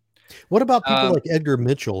 What about people Um, like Edgar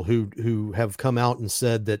Mitchell who have come out and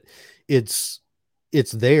said that it's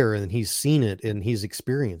there and he's seen it and he's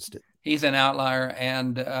experienced it? he's an outlier,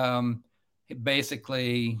 and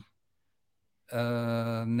basically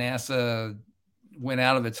NASA went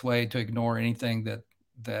out of its way to ignore anything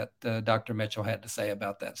that Dr. Mitchell had to say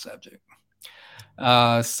about that subject.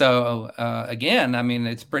 Again, I mean,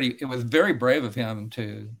 it was very brave of him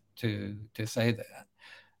to say that.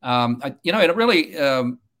 It really,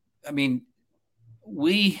 I mean,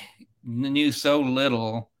 we knew so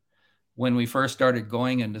little when we first started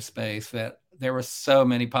going into space that there were so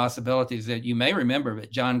many possibilities that you may remember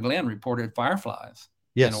that John Glenn reported fireflies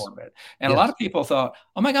in orbit. And a lot of people thought,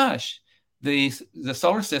 oh my gosh, the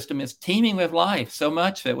solar system is teeming with life so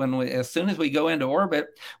much that as soon as we go into orbit,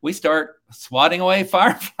 we start swatting away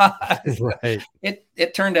fireflies. Right.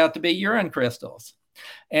 It turned out to be urine crystals.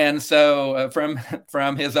 And so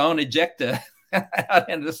from his own ejecta out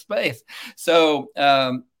into space. So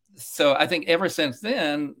I think ever since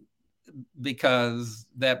then, because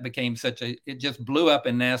that became it just blew up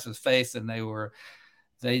in NASA's face, and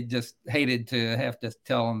they just hated to have to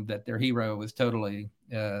tell them that their hero was totally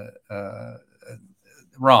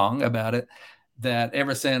wrong about it. That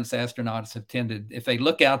ever since, astronauts have tended, if they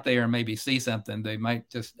look out there and maybe see something, they might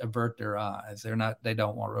just avert their eyes. They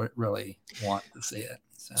don't really want to see it.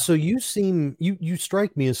 So you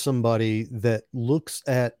strike me as somebody that looks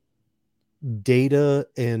at data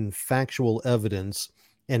and factual evidence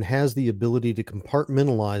and has the ability to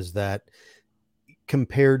compartmentalize that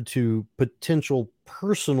compared to potential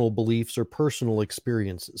personal beliefs or personal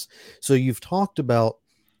experiences. So you've talked about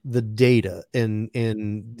the data and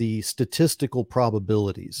the statistical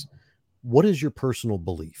probabilities. What is your personal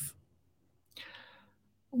belief?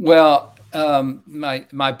 Well,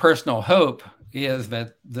 my personal hope is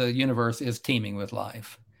that the universe is teeming with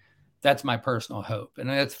life. That's my personal hope. And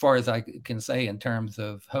as far as I can say in terms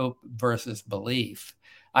of hope versus belief,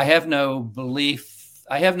 I have no belief.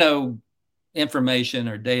 I have no information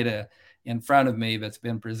or data in front of me that's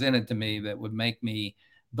been presented to me that would make me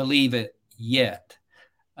believe it yet.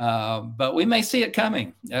 But we may see it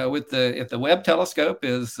coming if the Webb telescope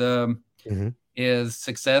is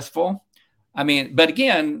successful. I mean, but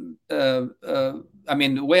again, the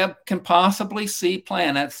Webb can possibly see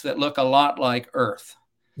planets that look a lot like Earth.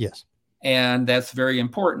 Yes. And that's very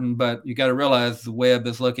important, but you got to realize the Webb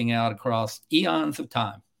is looking out across eons of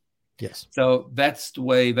time. Yes. So that's the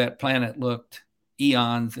way that planet looked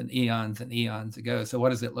eons and eons and eons ago. So what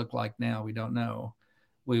does it look like now? We don't know.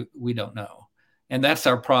 We don't know. And that's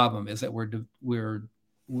our problem, is that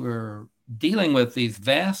we're dealing with these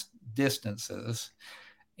vast distances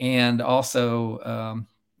and also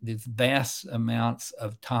these vast amounts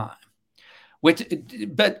of time, but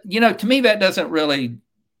to me, that doesn't really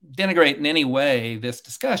denigrate in any way this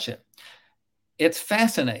discussion. It's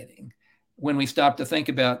fascinating when we stop to think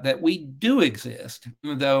about that we do exist,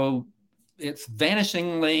 even though it's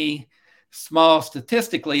vanishingly small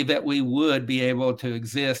statistically that we would be able to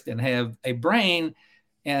exist and have a brain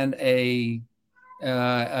and a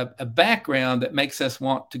background that makes us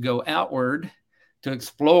want to go outward, to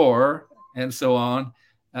explore, and so on.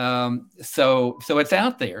 So it's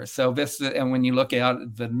out there. So and when you look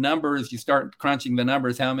out the numbers, you start crunching the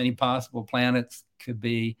numbers, how many possible planets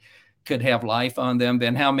could have life on them,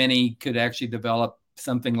 then how many could actually develop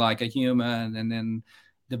something like a human and then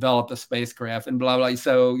develop a spacecraft and blah, blah.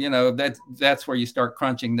 So, that's where you start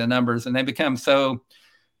crunching the numbers, and they become so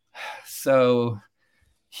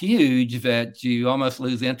huge that you almost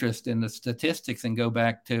lose interest in the statistics and go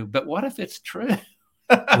back to, but what if it's true?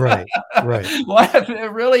 Right. What if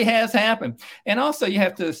it really has happened? And also you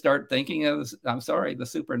have to start thinking of, the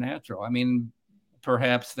supernatural. I mean,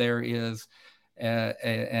 perhaps there is I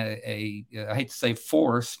hate to say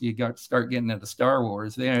force, you got to start getting into Star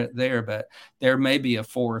Wars there, but there may be a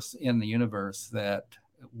force in the universe that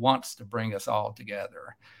wants to bring us all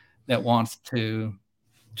together, that wants to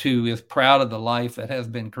is proud of the life that has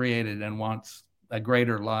been created and wants a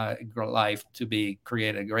greater life to be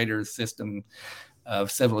created, a greater system of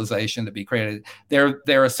civilization to be created. There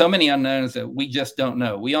are so many unknowns that we just don't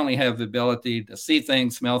know. We only have the ability to see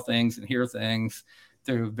things, smell things, and hear things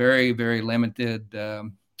through very, very limited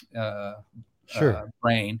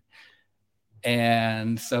brain.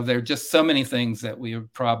 And so there are just so many things that we are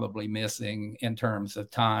probably missing in terms of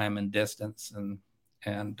time and distance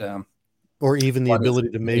and or even the ability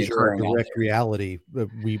to measure direct reality.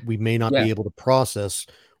 We may not be able to process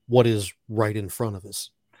what is right in front of us.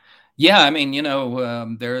 Yeah, I mean,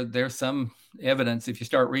 there's some evidence. If you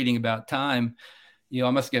start reading about time, you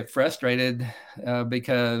almost get frustrated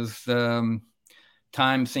because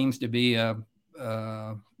time seems to be a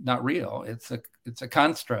not real. It's a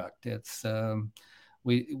construct.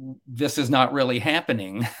 This is not really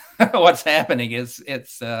happening. What's happening is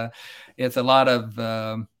it's a lot of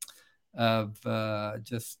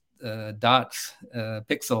just dots,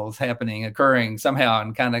 pixels occurring somehow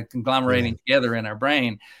and kind of conglomerating together in our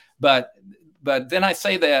brain. But then I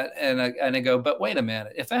say that and I go, but wait a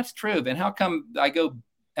minute, if that's true, then how come I go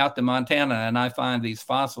out to Montana and I find these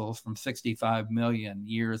fossils from 65 million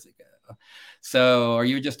years ago? So are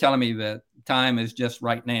you just telling me that time is just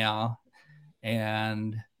right now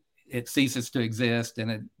and it ceases to exist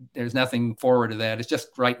and there's nothing forward to that? It's just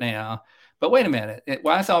right now. But wait a minute,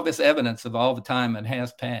 why is all this evidence of all the time that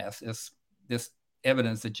has passed? This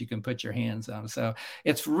evidence that you can put your hands on. So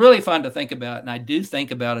it's really fun to think about. And I do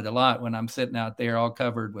think about it a lot when I'm sitting out there all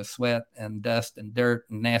covered with sweat and dust and dirt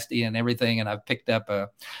and nasty and everything. And I've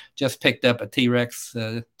just picked up a T-Rex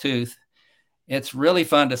tooth. It's really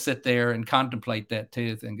fun to sit there and contemplate that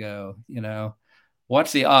tooth and go,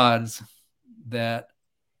 what's the odds that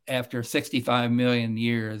after 65 million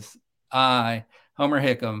years, I, Homer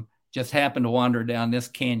Hickam, just happened to wander down this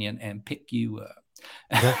canyon and pick you up?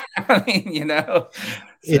 I mean, so.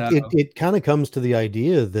 It kind of comes to the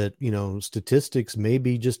idea that, statistics may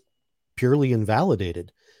be just purely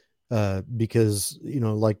invalidated because,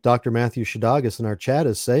 like Dr. Matthew Shadagas in our chat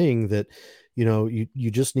is saying that,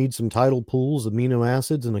 you just need some tidal pools, amino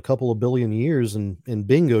acids, and a couple of billion years and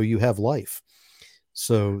bingo, you have life.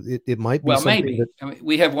 So it might be. Well, maybe.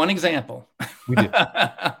 We have one example. We do.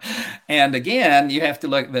 And again, you have to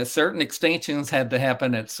look that certain extinctions had to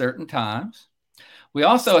happen at certain times. We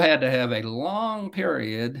also had to have a long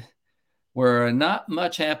period where not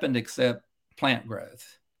much happened except plant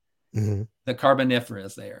growth, the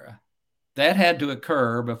Carboniferous era. That had to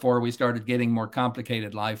occur before we started getting more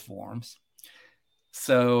complicated life forms.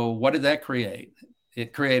 So what did that create?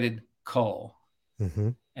 It created coal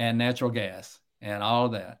and natural gas and all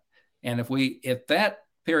of that. And if that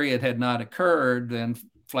period had not occurred, then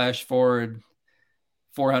flash forward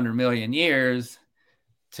 400 million years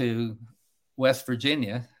to West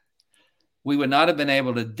Virginia, we would not have been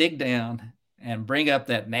able to dig down and bring up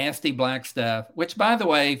that nasty black stuff, which, by the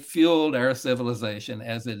way, fueled our civilization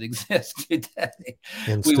as it exists today.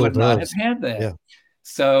 And we would not does. have had that. Yeah.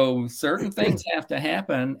 So certain things have to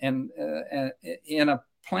happen. And in a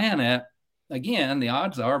planet, again, the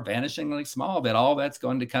odds are vanishingly small that all that's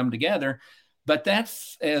going to come together. But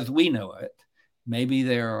that's as we know it. Maybe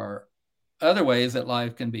there are other ways that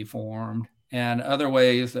life can be formed and other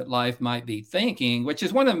ways that life might be thinking, which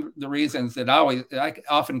is one of the reasons that I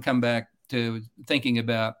often come back to thinking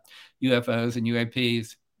about UFOs and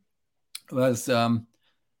UAPs was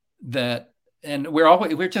that, and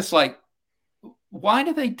we're just like, why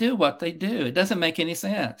do they do what they do? It doesn't make any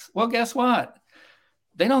sense. Well, guess what?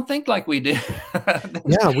 They don't think like we do.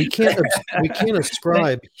 Yeah, we can't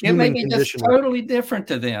ascribe it may be conditioning. just totally different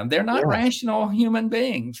to them. They're not rational human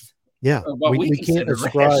beings. Yeah, we can't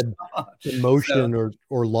ascribe emotion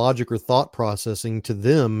or logic or thought processing to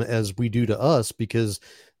them as we do to us because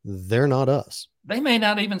they're not us. They may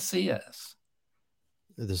not even see us.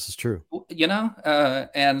 This is true.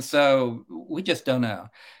 And so we just don't know.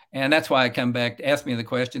 And that's why I come back to ask me the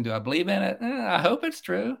question, do I believe in it? I hope it's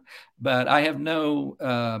true, but I have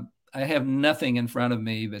nothing in front of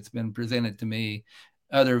me that's been presented to me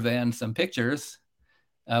other than some pictures,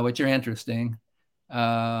 which are interesting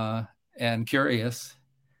and curious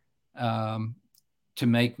to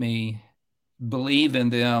make me believe in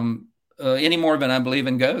them any more than I believe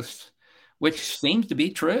in ghosts, which seems to be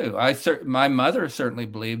true. My mother certainly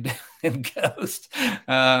believed in ghosts.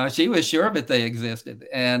 She was sure that they existed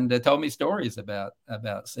and told me stories about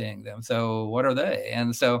seeing them. So what are they?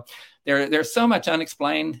 And so there's so much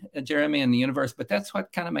unexplained, Jeremy, in the universe, but that's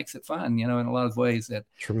what kind of makes it fun, in a lot of ways. That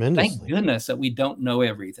tremendously. Thank goodness that we don't know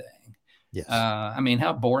everything. Yes.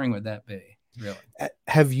 How boring would that be, really?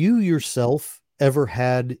 Have you yourself ever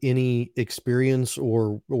had any experience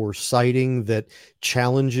or sighting that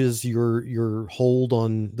challenges your hold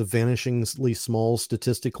on the vanishingly small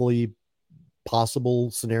statistically possible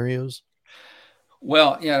scenarios?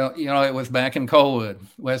 Well, it was back in Coalwood,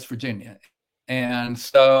 West Virginia. And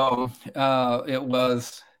so it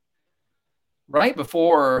was right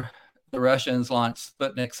before the Russians launched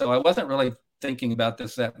Sputnik. So I wasn't really thinking about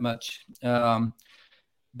this that much.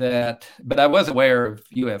 But I was aware of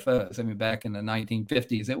UFOs. Back in the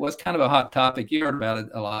 1950s, it was kind of a hot topic. You heard about it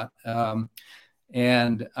a lot.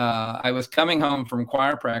 And I was coming home from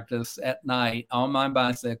choir practice at night on my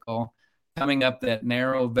bicycle, coming up that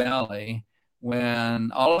narrow valley,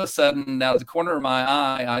 when all of a sudden, out of the corner of my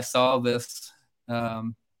eye, I saw this, a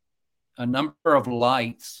number of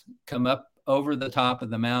lights come up over the top of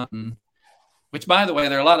the mountain, which, by the way,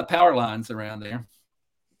 there are a lot of power lines around there.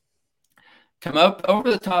 Come up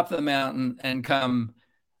over the top of the mountain and come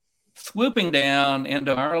swooping down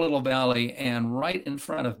into our little valley and right in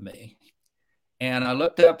front of me. And I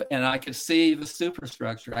looked up and I could see the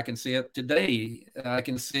superstructure. I can see it today. I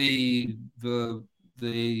can see the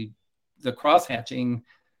cross-hatching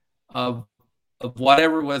of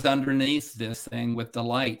whatever was underneath this thing with the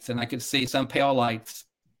lights. And I could see some pale lights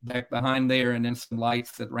back behind there, and then some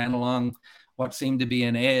lights that ran along what seemed to be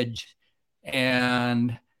an edge.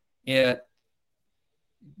 And it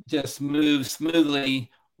just moved smoothly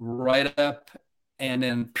right up and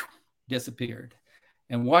then disappeared.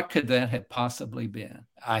 And what could that have possibly been?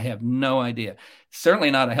 I have no idea.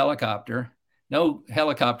 Certainly not a helicopter. No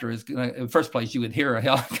helicopter is going to, in the first place, you would hear a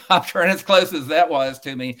helicopter, and as close as that was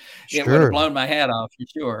to me, it would have blown my hat off for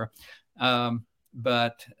sure.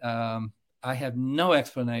 But I have no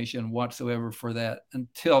explanation whatsoever for that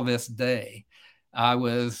until this day.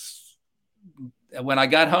 When I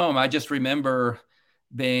got home, I just remember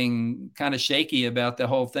being kind of shaky about the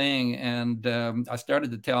whole thing. And I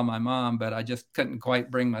started to tell my mom, but I just couldn't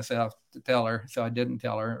quite bring myself to tell her. So I didn't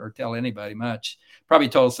tell her or tell anybody much. Probably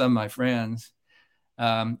told some of my friends,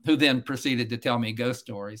 who then proceeded to tell me ghost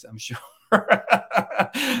stories, I'm sure.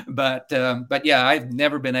 But yeah, I've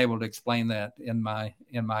never been able to explain that in my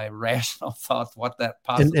rational thoughts, what that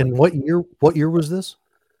possibly. And what year was this?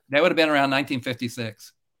 That would have been around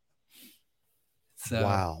 1956. So,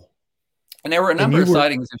 wow. And there were a number of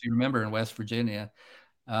sightings, if you remember, in West Virginia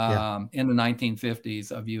in the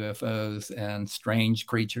 1950s of UFOs and strange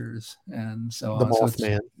creatures and so on. The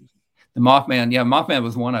Mothman. The Mothman. Yeah, Mothman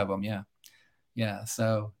was one of them. Yeah. Yeah.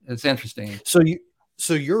 So it's interesting. So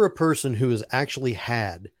you're a person who has actually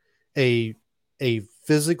had a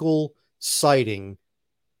physical sighting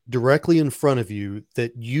directly in front of you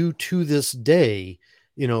that you, to this day,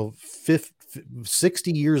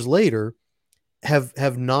 60 years later,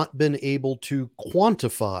 have not been able to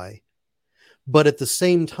quantify, but at the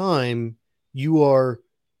same time, you are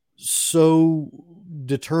so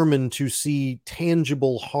determined to see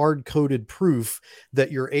tangible, hard-coded proof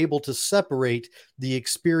that you're able to separate the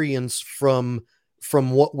experience from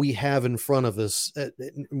what we have in front of us,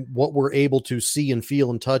 what we're able to see and feel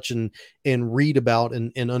and touch and read about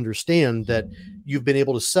and understand, that you've been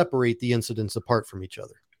able to separate the incidents apart from each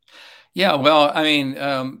other. Yeah. Well, I mean,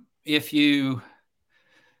 if you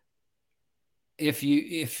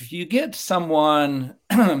get someone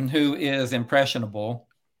who is impressionable,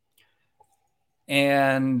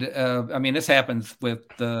 and I mean, this happens with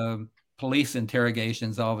the police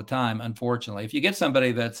interrogations all the time, unfortunately. If you get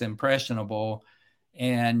somebody that's impressionable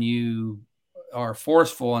and you are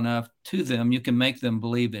forceful enough to them, you can make them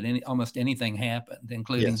believe that almost anything happened,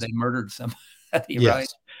 including they murdered somebody, right?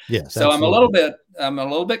 Yes. So absolutely. I'm a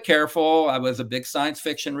little bit careful. I was a big science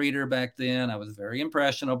fiction reader back then. I was very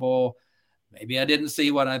impressionable. Maybe I didn't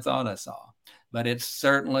see what I thought I saw, but it's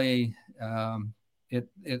certainly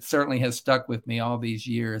it certainly has stuck with me all these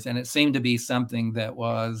years. And it seemed to be something that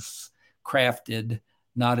was crafted,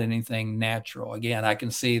 not anything natural. Again, I can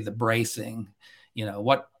see the bracing.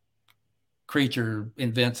 What creature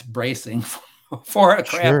invents bracing for a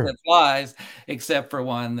craft that flies, except for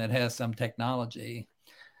one that has some technology?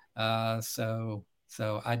 So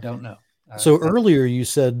I don't know. So earlier you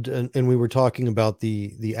said, and we were talking about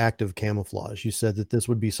the act of camouflage, you said that this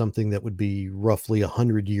would be something that would be roughly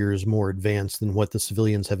 100 years more advanced than what the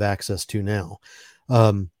civilians have access to now.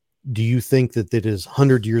 Do you think that it is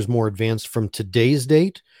 100 years more advanced from today's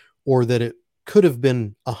date, or that it could have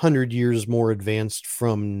been 100 years more advanced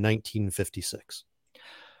from 1956?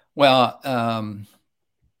 Well,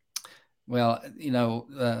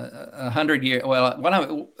 100 years.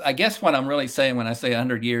 Well, I guess what I'm really saying when I say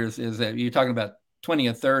 100 years is that you're talking about 20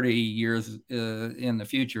 or 30 years in the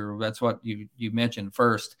future. That's what you mentioned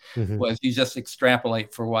first, was you just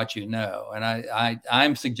extrapolate for what you know. And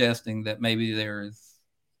I'm suggesting that maybe there's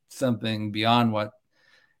something beyond what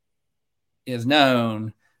is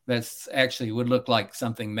known that's actually would look like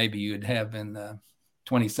something maybe you'd have in the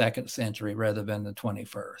 22nd century rather than the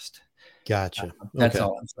 21st. Gotcha. That's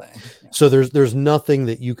all I'm saying. Yeah. So there's nothing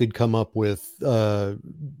that you could come up with,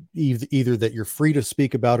 either that you're free to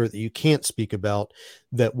speak about or that you can't speak about,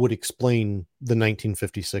 that would explain the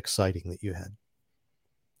 1956 sighting that you had.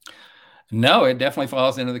 No, it definitely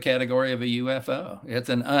falls into the category of a UFO. It's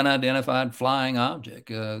an unidentified flying object,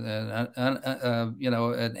 an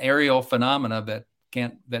aerial phenomena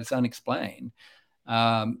that's unexplained.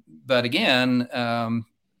 But again,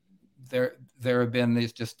 there have been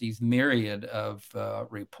these myriad of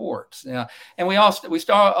reports. Yeah, and we all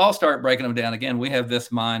start breaking them down. Again, we have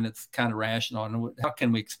this mind that's kind of rational, and how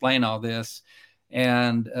can we explain all this?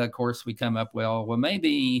 And of course, we come up, well,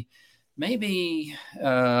 maybe we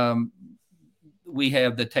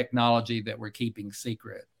have the technology that we're keeping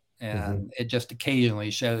secret, and it just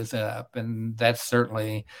occasionally shows up, and that's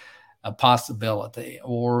certainly a possibility.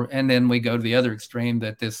 And then we go to the other extreme,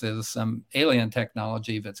 that this is some alien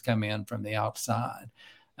technology that's come in from the outside.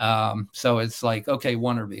 So it's like, okay,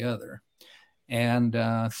 one or the other. And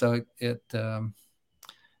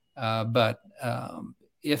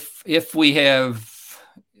if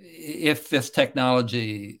this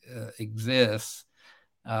technology exists,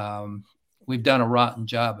 we've done a rotten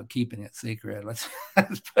job of keeping it secret. Let's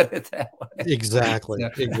put it that way. Exactly.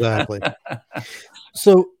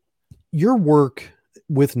 So your work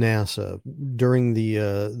with NASA during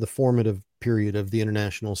the formative period of the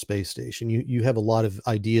International Space Station, you have a lot of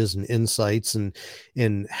ideas and insights and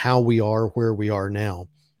how we are where we are now.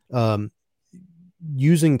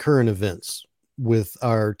 Using current events with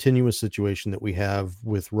our tenuous situation that we have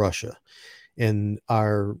with Russia and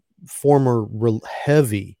our former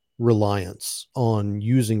heavy reliance on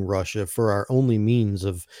using Russia for our only means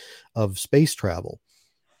of space travel,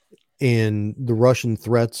 and the Russian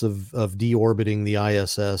threats of deorbiting the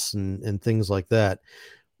ISS and things like that.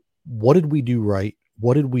 What did we do right?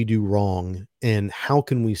 What did we do wrong? And how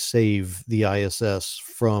can we save the ISS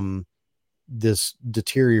from this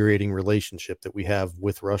deteriorating relationship that we have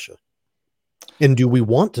with Russia? And do we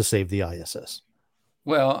want to save the ISS?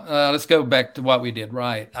 Well, let's go back to what we did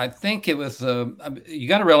right. I think it was, you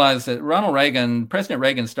got to realize that President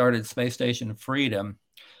Reagan started Space Station Freedom,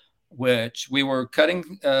 which we were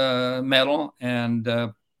cutting metal and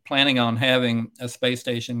planning on having a space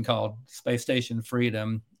station called Space Station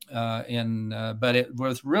Freedom. But it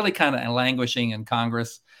was really kind of languishing in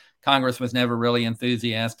Congress. Congress was never really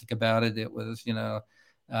enthusiastic about it. It was,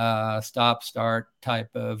 stop start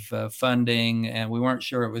type of funding, and we weren't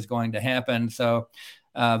sure it was going to happen. So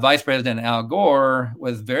Vice President Al Gore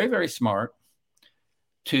was very, very smart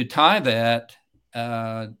to tie that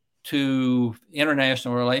to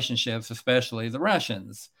international relationships, especially the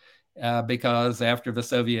Russians, because after the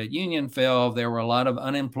Soviet Union fell, there were a lot of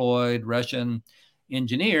unemployed Russian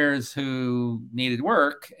engineers who needed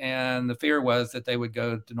work, and the fear was that they would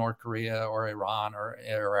go to North Korea or Iran or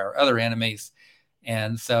our other enemies.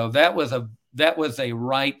 And so that was a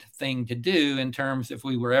right thing to do in terms, if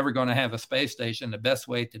we were ever going to have a space station, the best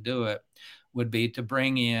way to do it would be to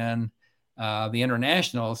bring in the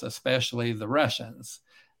internationals, especially the Russians.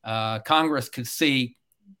 Congress could see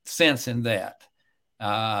sense in that.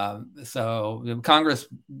 So Congress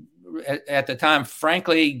at the time,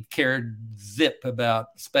 frankly, cared zip about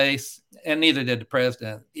space, and neither did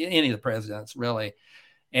any of the presidents really.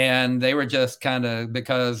 And they were just kind of,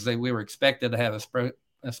 because we were expected to have a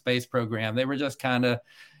space program, they were just kind of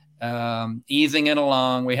easing it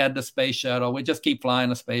along. We had the space shuttle. We just keep flying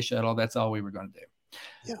the space shuttle. That's all we were going to do.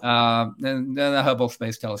 Yeah. And then the Hubble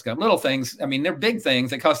Space Telescope, little things. I mean, they're big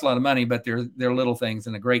things. They cost a lot of money, but they're little things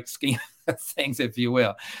in a great scheme of things, if you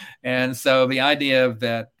will. And so the idea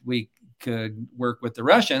that we could work with the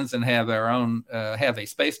Russians and have our own, have a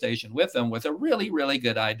space station with them was a really, really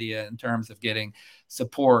good idea in terms of getting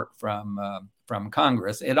support from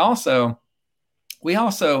Congress. We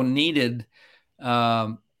also needed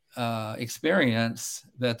experience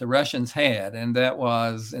that the Russians had, and that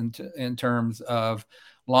was in terms of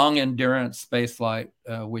long endurance space flight,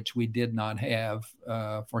 which we did not have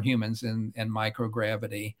for humans in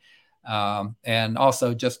microgravity, and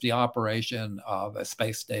also just the operation of a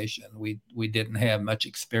space station. We didn't have much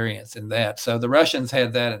experience in that. So the Russians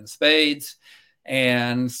had that in spades.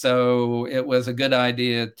 And so it was a good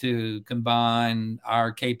idea to combine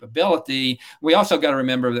our capability. We also got to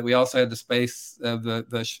remember that we also had the space of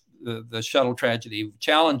the shuttle tragedy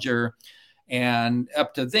Challenger. And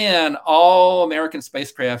up to then, all American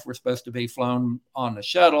spacecraft were supposed to be flown on the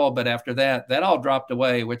shuttle. But after that all dropped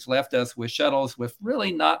away, which left us with shuttles with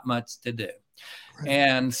really not much to do. Right.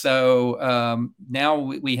 And so now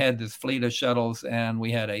we had this fleet of shuttles, and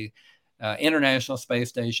we had a International Space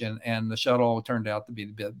Station, and the shuttle turned out to be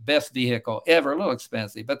the best vehicle ever, a little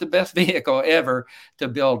expensive, but the best vehicle ever to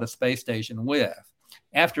build a space station with.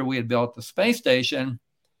 After we had built the space station,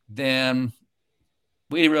 then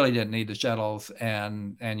we really didn't need the shuttles,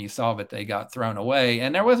 and you saw that they got thrown away.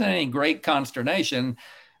 And there wasn't any great consternation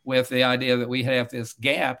with the idea that we have this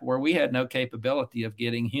gap where we had no capability of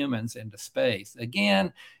getting humans into space.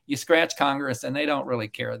 Again, you scratch Congress, and they don't really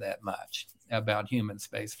care that much about human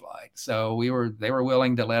space flight. So they were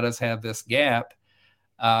willing to let us have this gap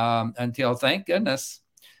until, thank goodness,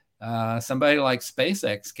 somebody like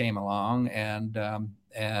SpaceX came along,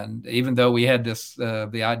 and even though we had this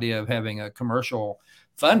the idea of having a commercial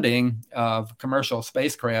funding of commercial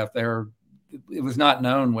spacecraft, it was not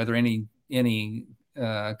known whether any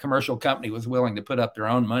commercial company was willing to put up their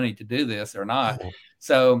own money to do this or not. Oh.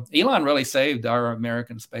 So Elon really saved our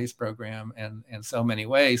American space program in so many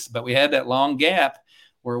ways, but we had that long gap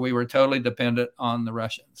where we were totally dependent on the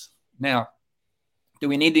Russians. Now, do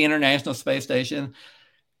we need the International Space Station?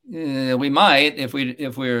 We might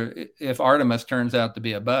if Artemis turns out to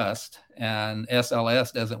be a bust and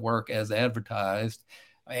SLS doesn't work as advertised,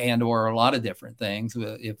 and or a lot of different things.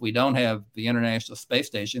 If we don't have the International Space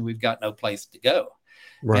Station, we've got no place to go.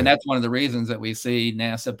 Right. And that's one of the reasons that we see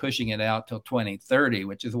NASA pushing it out till 2030,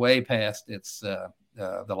 which is way past its the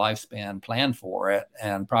lifespan planned for it,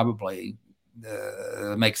 and probably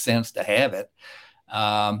makes sense to have it.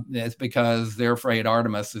 It's because they're afraid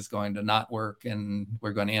Artemis is going to not work, and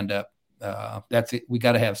we're going to end up. That's it. We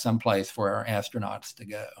got to have some place for our astronauts to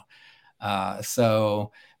go.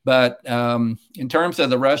 But in terms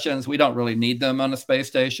of the Russians, we don't really need them on the space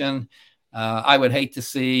station. I'd hate to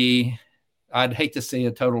see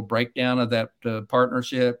a total breakdown of that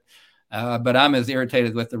partnership. But I'm as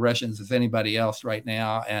irritated with the Russians as anybody else right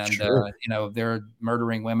now. And, sure. They're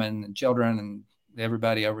murdering women and children and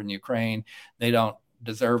everybody over in Ukraine. They don't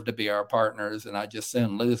deserve to be our partners, and I just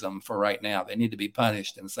soon lose them for right now. They need to be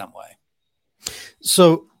punished in some way.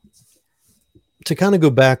 So to kind of go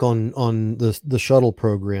back on the shuttle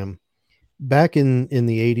program, back in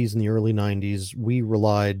the 80s and the early 90s, we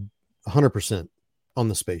relied 100% on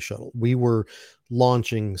the space shuttle. We were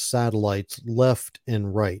launching satellites left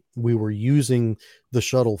and right. We were using the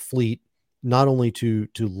shuttle fleet not only to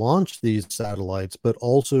launch these satellites, but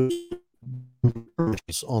also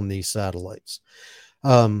on these satellites,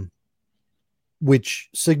 which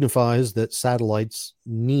signifies that satellites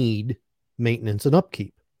need maintenance and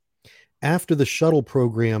upkeep. After the shuttle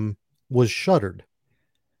program was shuttered,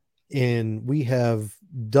 and we have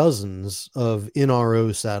dozens of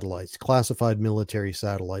NRO satellites, classified military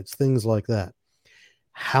satellites, things like that.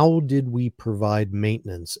 How did we provide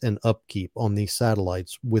maintenance and upkeep on these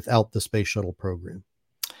satellites without the space shuttle program?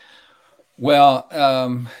 Well,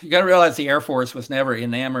 you got to realize the Air Force was never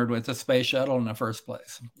enamored with the space shuttle in the first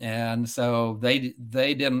place, and so they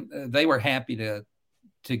were happy to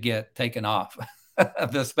get taken off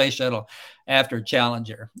of the space shuttle after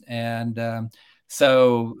Challenger, and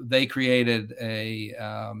so they created a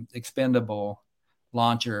expendable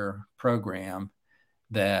launcher program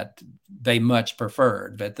that they much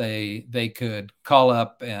preferred, that they could call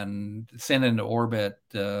up and send into orbit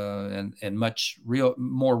in much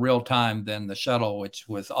more real time than the shuttle, which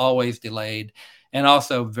was always delayed and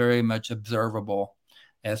also very much observable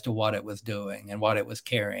as to what it was doing and what it was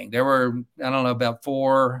carrying. There were, I don't know, about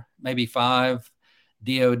 4, maybe 5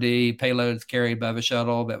 DoD payloads carried by the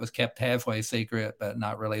shuttle that was kept halfway secret, but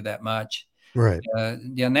not really that much. Right.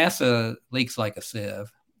 NASA leaks like a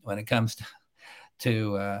sieve when it comes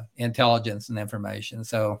to intelligence and information.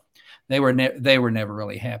 So they were never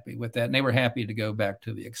really happy with that. And they were happy to go back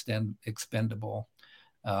to the expendable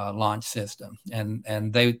launch system.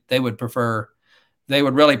 And they would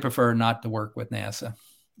really prefer not to work with NASA.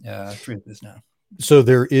 Truth is no. So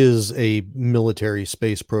there is a military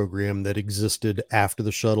space program that existed after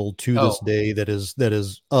the shuttle to this day that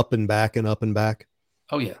is up and back and up and back.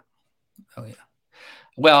 Oh yeah.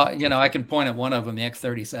 Well, I can point at one of them, the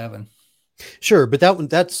X-37. Sure, but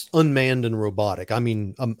that's unmanned and robotic. I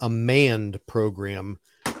mean, a manned program.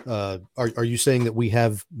 Are you saying that we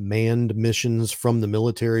have manned missions from the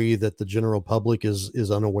military that the general public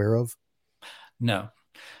is unaware of? No.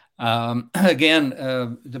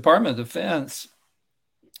 Again, Department of Defense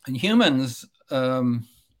and humans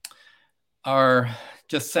are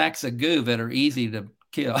just sacks of goo that are easy to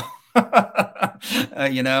kill.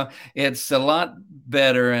 It's a lot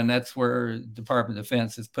better, and that's where Department of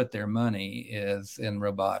Defense has put their money, is in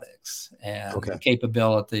robotics and the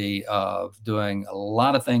capability of doing a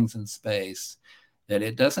lot of things in space that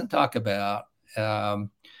it doesn't talk about,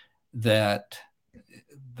 that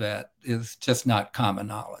is just not common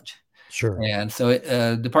knowledge. Sure. And so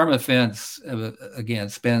Department of Defense, again,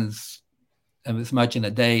 spends as much in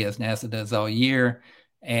a day as NASA does all year.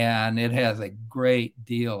 And it has a great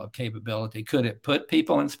deal of capability. Could it put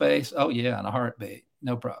people in space? Oh, yeah, in a heartbeat.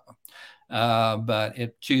 No problem. But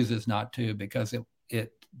it chooses not to, because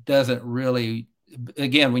it doesn't really,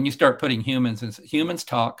 again, when you start putting humans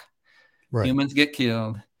talk, right. Humans get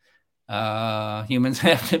killed. Humans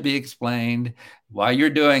have to be explained why you're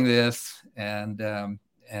doing this, and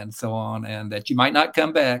so on, and that you might not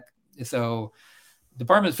come back. So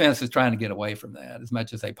Department of Defense is trying to get away from that as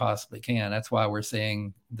much as they possibly can. That's why we're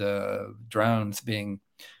seeing the drones being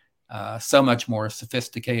so much more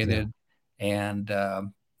sophisticated, and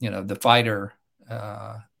the fighter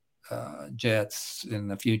jets in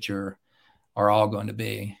the future are all going to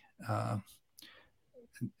be.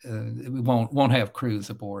 We won't have crews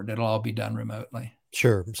aboard. It'll all be done remotely.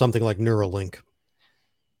 Sure, something like Neuralink.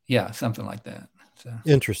 Yeah, something like that. So.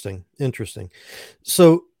 Interesting.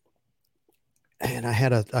 So, and I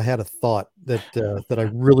had a thought that that I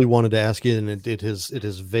really wanted to ask you, and it has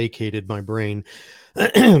vacated my brain.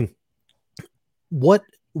 What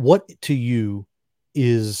to you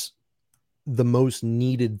is the most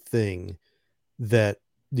needed thing that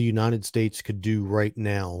the United States could do right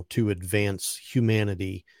now to advance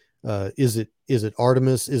humanity? Is it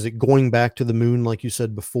Artemis? Is it going back to the moon, like you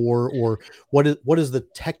said before, or what is the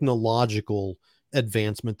technological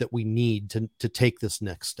advancement that we need to take this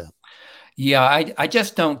next step? Yeah, I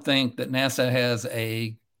just don't think that NASA has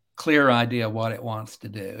a clear idea of what it wants to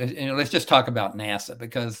do. Let's just talk about NASA,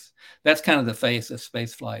 because that's kind of the face of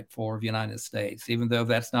spaceflight for the United States, even though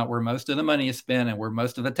that's not where most of the money is spent and where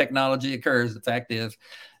most of the technology occurs. The fact is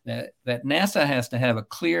that NASA has to have a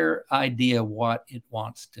clear idea what it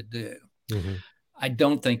wants to do. Mm-hmm. I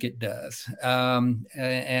don't think it does. And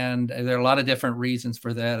there are a lot of different reasons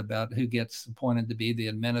for that, about who gets appointed to be the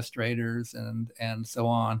administrators and so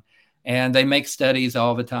on. And they make studies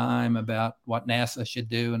all the time about what NASA should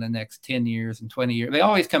do in the next 10 years and 20 years. They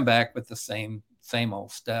always come back with the same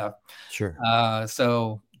old stuff. Sure.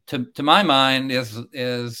 So to my mind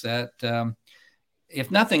is that if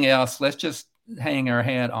nothing else, let's just hang our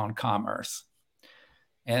hat on commerce.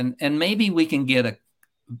 And maybe we can get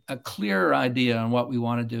a clearer idea on what we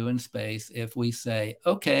want to do in space if we say,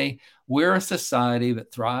 okay, we're a society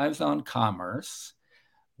that thrives on commerce.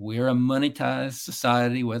 We're a monetized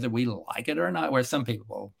society, whether we like it or not, where some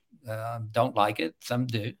people don't like it, some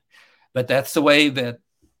do. But that's the way that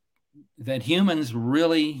humans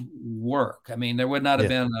really work. I mean, there would not have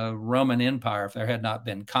been a Roman Empire if there had not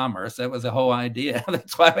been commerce. That was the whole idea.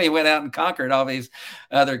 That's why they went out and conquered all these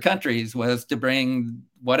other countries, was to bring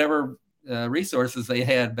whatever resources they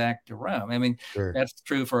had back to Rome. I mean, sure. That's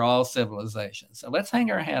true for all civilizations. So let's hang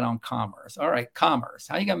our hat on commerce. All right, commerce.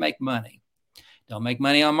 How are you going to make money? Don't make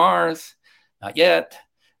money on Mars, not yet.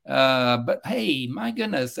 But hey, my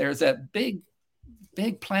goodness, there's that big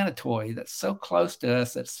planetoid that's so close to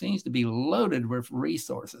us that seems to be loaded with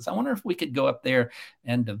resources. I wonder if we could go up there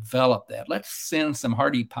and develop that. Let's send some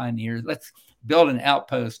hardy pioneers. Let's build an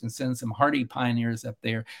outpost and send some hardy pioneers up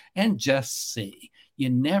there and just see. You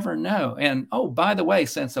never know. And oh, by the way,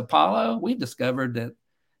 since Apollo, we've discovered that,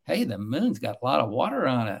 hey, the moon's got a lot of water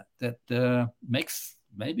on it that makes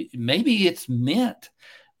maybe it's meant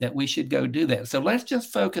that we should go do that. So let's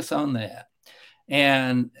just focus on that.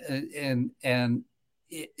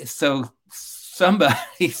 So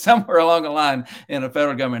somebody somewhere along the line in the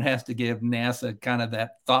federal government has to give NASA kind of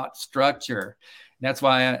that thought structure. That's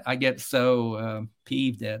why I get so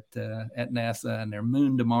peeved at NASA and their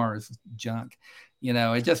moon to Mars junk.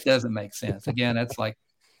 It just doesn't make sense. Again, it's like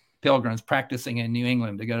pilgrims practicing in New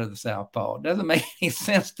England to go to the South Pole. It doesn't make any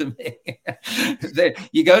sense to me.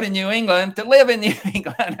 You go to New England to live in New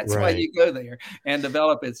England. That's right. Why you go there and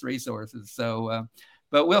develop its resources. So,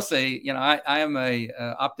 but we'll see. I am a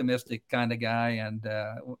optimistic kind of guy, and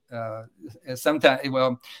sometimes,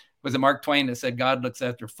 was it Mark Twain that said God looks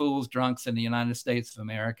after fools, drunks in the United States of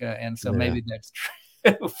America, and so maybe that's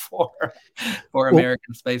true for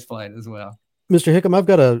American spaceflight as well. Mr. Hickam, I've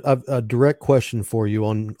got a direct question for you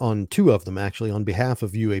on two of them, actually, on behalf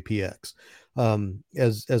of UAPX.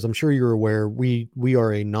 As I'm sure you're aware, we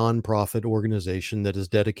are a nonprofit organization that is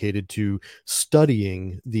dedicated to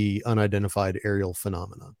studying the unidentified aerial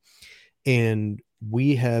phenomena. And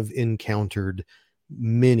we have encountered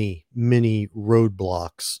many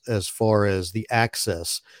roadblocks as far as the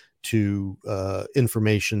access to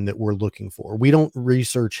information that we're looking for. We don't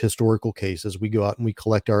research historical cases. We go out and we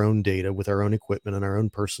collect our own data with our own equipment and our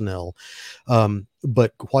own personnel.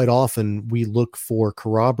 But quite often we look for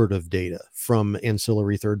corroborative data from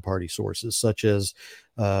ancillary third-party sources, such as,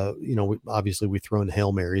 obviously we throw in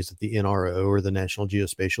Hail Marys at the NRO or the National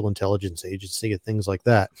Geospatial Intelligence Agency and things like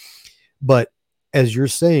that. But as you're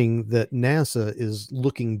saying that NASA is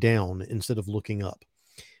looking down instead of looking up,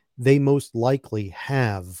 they most likely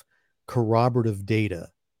have corroborative data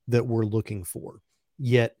that we're looking for.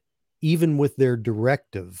 Yet, even with their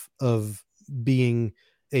directive of being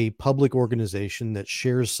a public organization that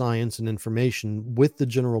shares science and information with the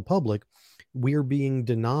general public, we are being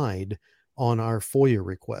denied on our FOIA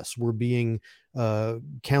requests. We're being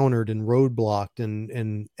countered and roadblocked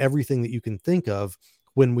and everything that you can think of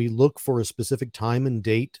when we look for a specific time and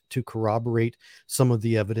date to corroborate some of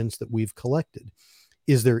the evidence that we've collected.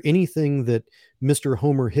 Is there anything that Mr.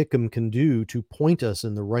 Homer Hickam can do to point us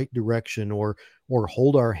in the right direction, or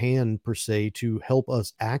hold our hand per se, to help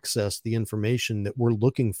us access the information that we're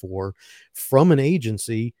looking for from an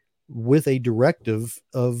agency with a directive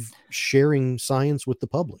of sharing science with the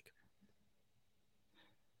public?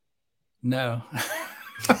 No.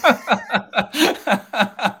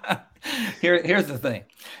 Here's the thing.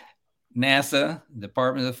 NASA,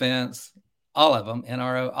 Department of Defense, all of them,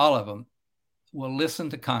 NRO, all of them will listen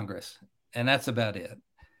to Congress, and that's about it.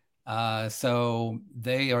 So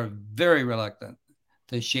they are very reluctant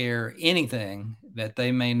to share anything that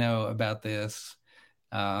they may know about this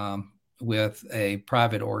with a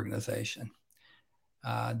private organization.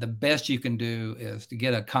 The best you can do is to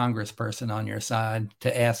get a congressperson on your side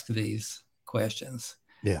to ask these questions,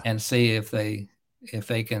 and see if they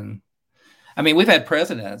can. I mean, we've had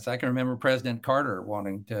presidents. I can remember President Carter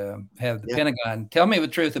wanting to have the Pentagon tell me the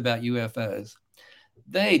truth about UFOs.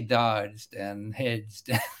 They dodged and hedged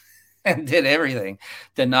and did everything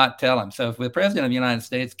to not tell him. So if the president of the United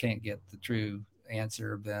States can't get the true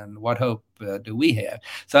answer, then what hope do we have?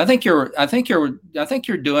 So I think you're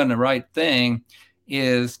doing the right thing,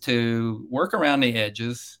 is to work around the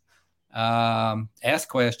edges, ask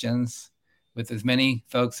questions with as many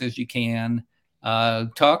folks as you can,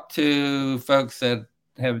 talk to folks that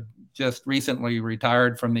have just recently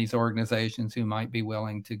retired from these organizations who might be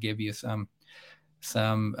willing to give you some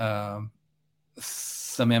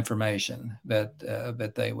information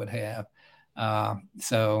that they would have.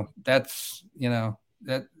 So that's,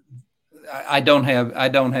 that I don't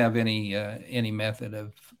have any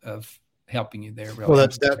method of helping you there. Really. Well,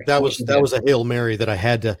 that was a Hail Mary that I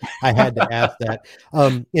had to ask that.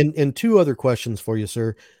 And two other questions for you,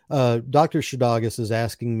 sir. Dr. Shadagas is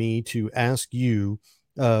asking me to ask you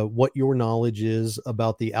what your knowledge is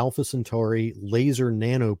about the Alpha Centauri laser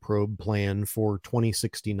nanoprobe plan for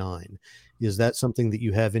 2069. Is that something that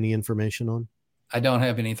you have any information on? I don't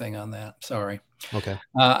have anything on that. Sorry. Okay.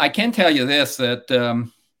 I can tell you this, that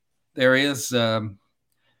there is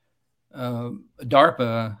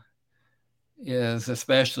DARPA is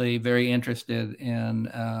especially very interested in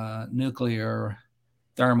nuclear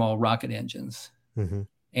thermal rocket engines,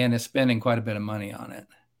 and is spending quite a bit of money on it.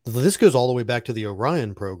 This goes all the way back to the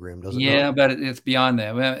Orion program, doesn't it? Yeah, but it's beyond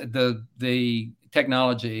that. The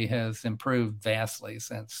technology has improved vastly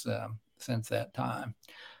since that time.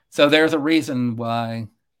 So there's a reason why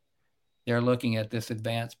they're looking at this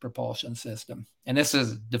advanced propulsion system, and this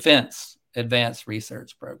is Defense Advanced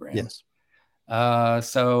Research Program. Yes.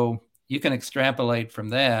 So you can extrapolate from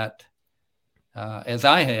that, as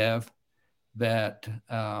I have, that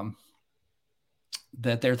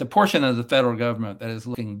there's a portion of the federal government that is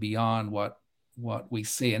looking beyond what we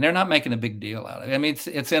see, and they're not making a big deal out of it. I mean,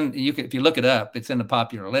 it's in if you look it up, it's in the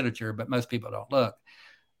popular literature, but most people don't look.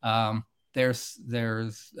 There's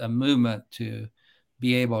a movement to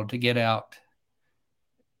be able to get out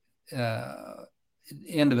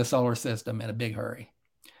into the solar system in a big hurry.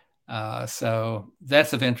 So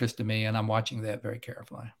that's of interest to me, and I'm watching that very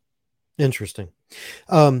carefully. Interesting.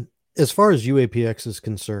 As far as UAPX is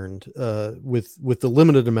concerned, with the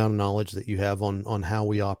limited amount of knowledge that you have on how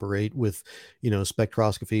we operate with,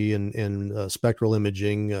 spectroscopy and spectral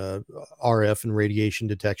imaging, RF and radiation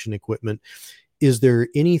detection equipment, is there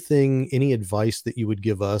any advice that you would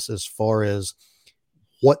give us as far as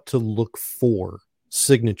what to look for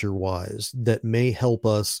signature-wise that may help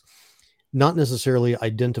us not necessarily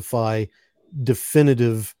identify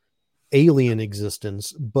definitive alien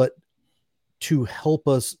existence, but to help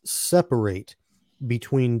us separate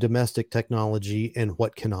between domestic technology and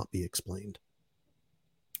what cannot be explained?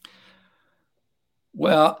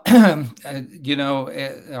 Well, every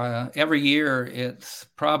year it's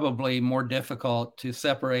probably more difficult to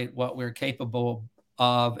separate what we're capable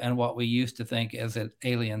of and what we used to think as an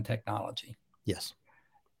alien technology. Yes.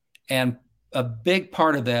 And a big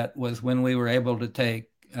part of that was when we were able to take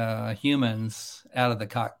humans out of the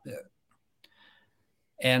cockpit.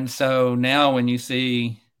 And so now when you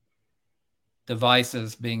see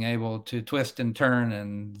devices being able to twist and turn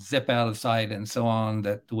and zip out of sight and so on,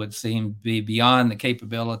 that would seem to be beyond the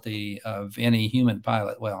capability of any human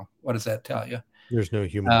pilot. Well, what does that tell you? There's no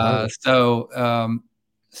human pilot. So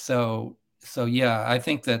yeah, I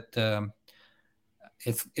think that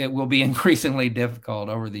it will be increasingly difficult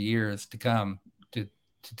over the years to come to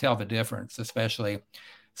tell the difference, especially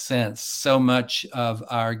since so much of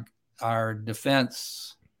our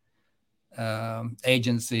defense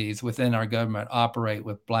agencies within our government operate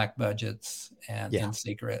with black budgets and in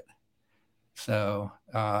secret. So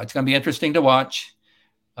it's going to be interesting to watch.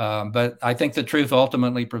 But I think the truth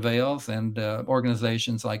ultimately prevails, and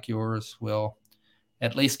organizations like yours will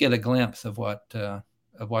at least get a glimpse of what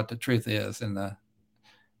the truth is in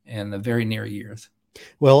the very near years.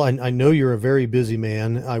 Well, I know you're a very busy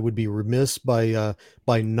man. I would be remiss by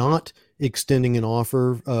not extending an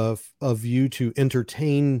offer of you to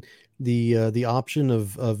entertain the option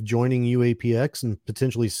of joining UAPX and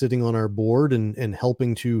potentially sitting on our board and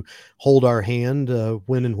helping to hold our hand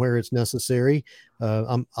when and where it's necessary.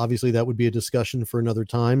 Obviously, that would be a discussion for another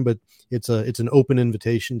time, but it's an open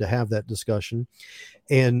invitation to have that discussion.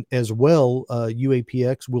 And as well,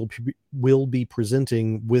 UAPX will be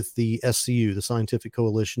presenting with the SCU, the Scientific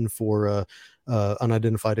Coalition for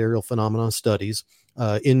Unidentified Aerial Phenomena Studies,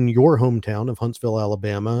 in your hometown of Huntsville,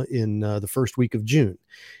 Alabama, in the first week of June.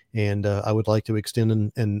 And I would like to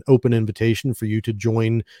extend an open invitation for you to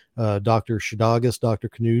join Dr. Shadagas, Dr.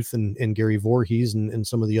 Knuth, and Gary Voorhees and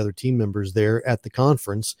some of the other team members there at the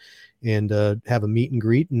conference, and have a meet and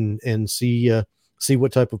greet and see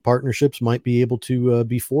what type of partnerships might be able to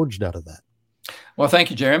be forged out of that. Well, thank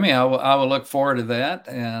you, Jeremy. I will look forward to that.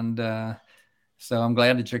 And so I'm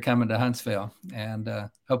glad that you're coming to Huntsville, and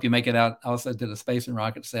hope you make it out also to the Space and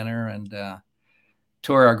Rocket Center and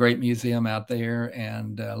tour our great museum out there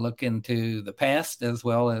and look into the past as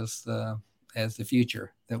well as the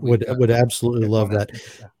future. That would absolutely love that.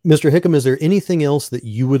 Mr. Hickam, is there anything else that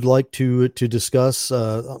you would like to discuss?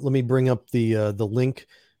 Let me bring up the link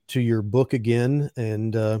to your book again,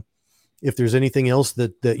 and if there's anything else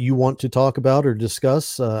that you want to talk about or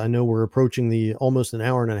discuss. I know we're approaching the almost an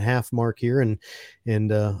hour and a half mark here, and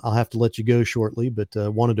I'll have to let you go shortly, but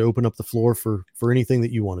wanted to open up the floor for anything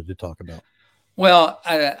that you wanted to talk about. Well,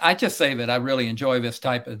 I just say that I really enjoy this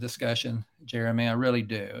type of discussion, Jeremy. I really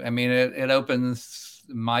do. I mean, it opens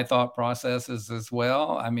my thought processes as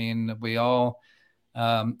well. I mean, we all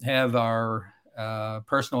have our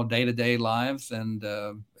personal day-to-day lives and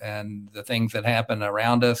the things that happen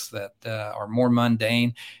around us that are more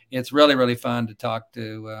mundane. It's really, really fun to talk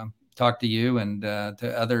to you and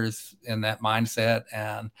to others in that mindset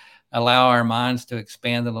and allow our minds to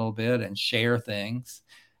expand a little bit and share things.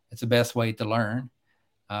 It's the best way to learn.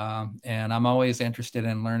 And I'm always interested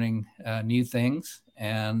in learning new things.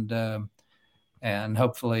 And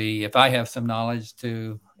hopefully if I have some knowledge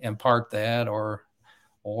to impart that or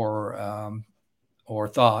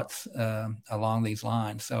thoughts along these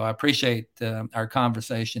lines. So I appreciate our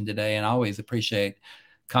conversation today, and I always appreciate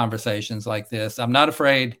conversations like this. I'm not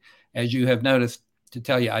afraid, as you have noticed, to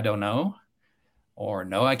tell you I don't know, or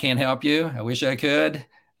no, I can't help you. I wish I could.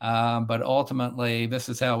 But ultimately, this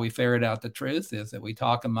is how we ferret out the truth, is that we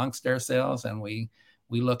talk amongst ourselves and we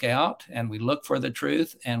look out and we look for the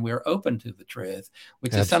truth and we're open to the truth,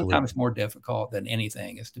 which is sometimes more difficult than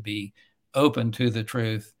anything, is to be open to the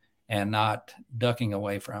truth and not ducking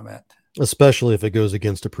away from it. Especially if it goes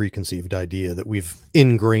against a preconceived idea that we've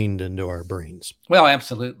ingrained into our brains. Well,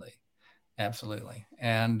 absolutely. Absolutely.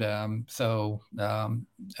 And so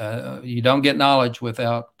you don't get knowledge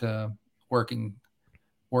without working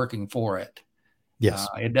for it. Yes.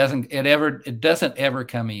 It doesn't ever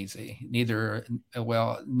come easy. Neither,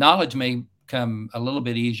 well, knowledge may come a little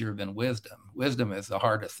bit easier than wisdom. Wisdom is the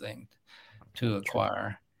hardest thing to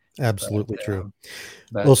acquire. Absolutely true.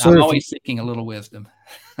 But well, sir, I'm always seeking a little wisdom.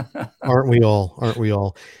 Aren't we all? Aren't we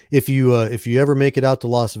all? If you ever make it out to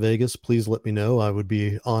Las Vegas, please let me know. I would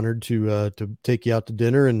be honored to take you out to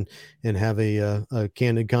dinner and have a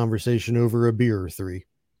candid conversation over a beer or three.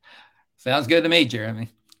 Sounds good to me, Jeremy.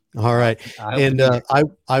 All right. And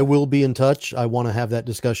I will be in touch. I want to have that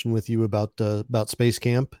discussion with you about Space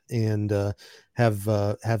Camp and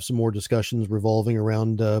have some more discussions revolving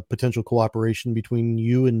around potential cooperation between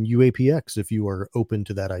you and UAPX if you are open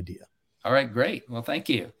to that idea. All right, great. Well, thank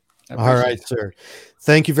you. All right, sir.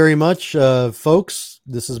 Thank you very much, folks.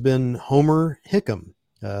 This has been Homer Hickam,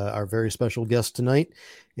 our very special guest tonight.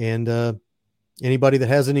 And anybody that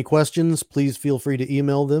has any questions, please feel free to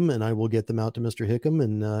email them, and I will get them out to Mr. Hickam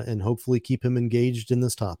and hopefully keep him engaged in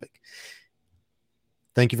this topic.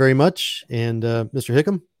 Thank you very much. And Mr.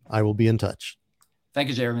 Hickam, I will be in touch. Thank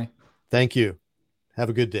you, Jeremy. Thank you. Have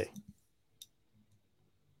a good day.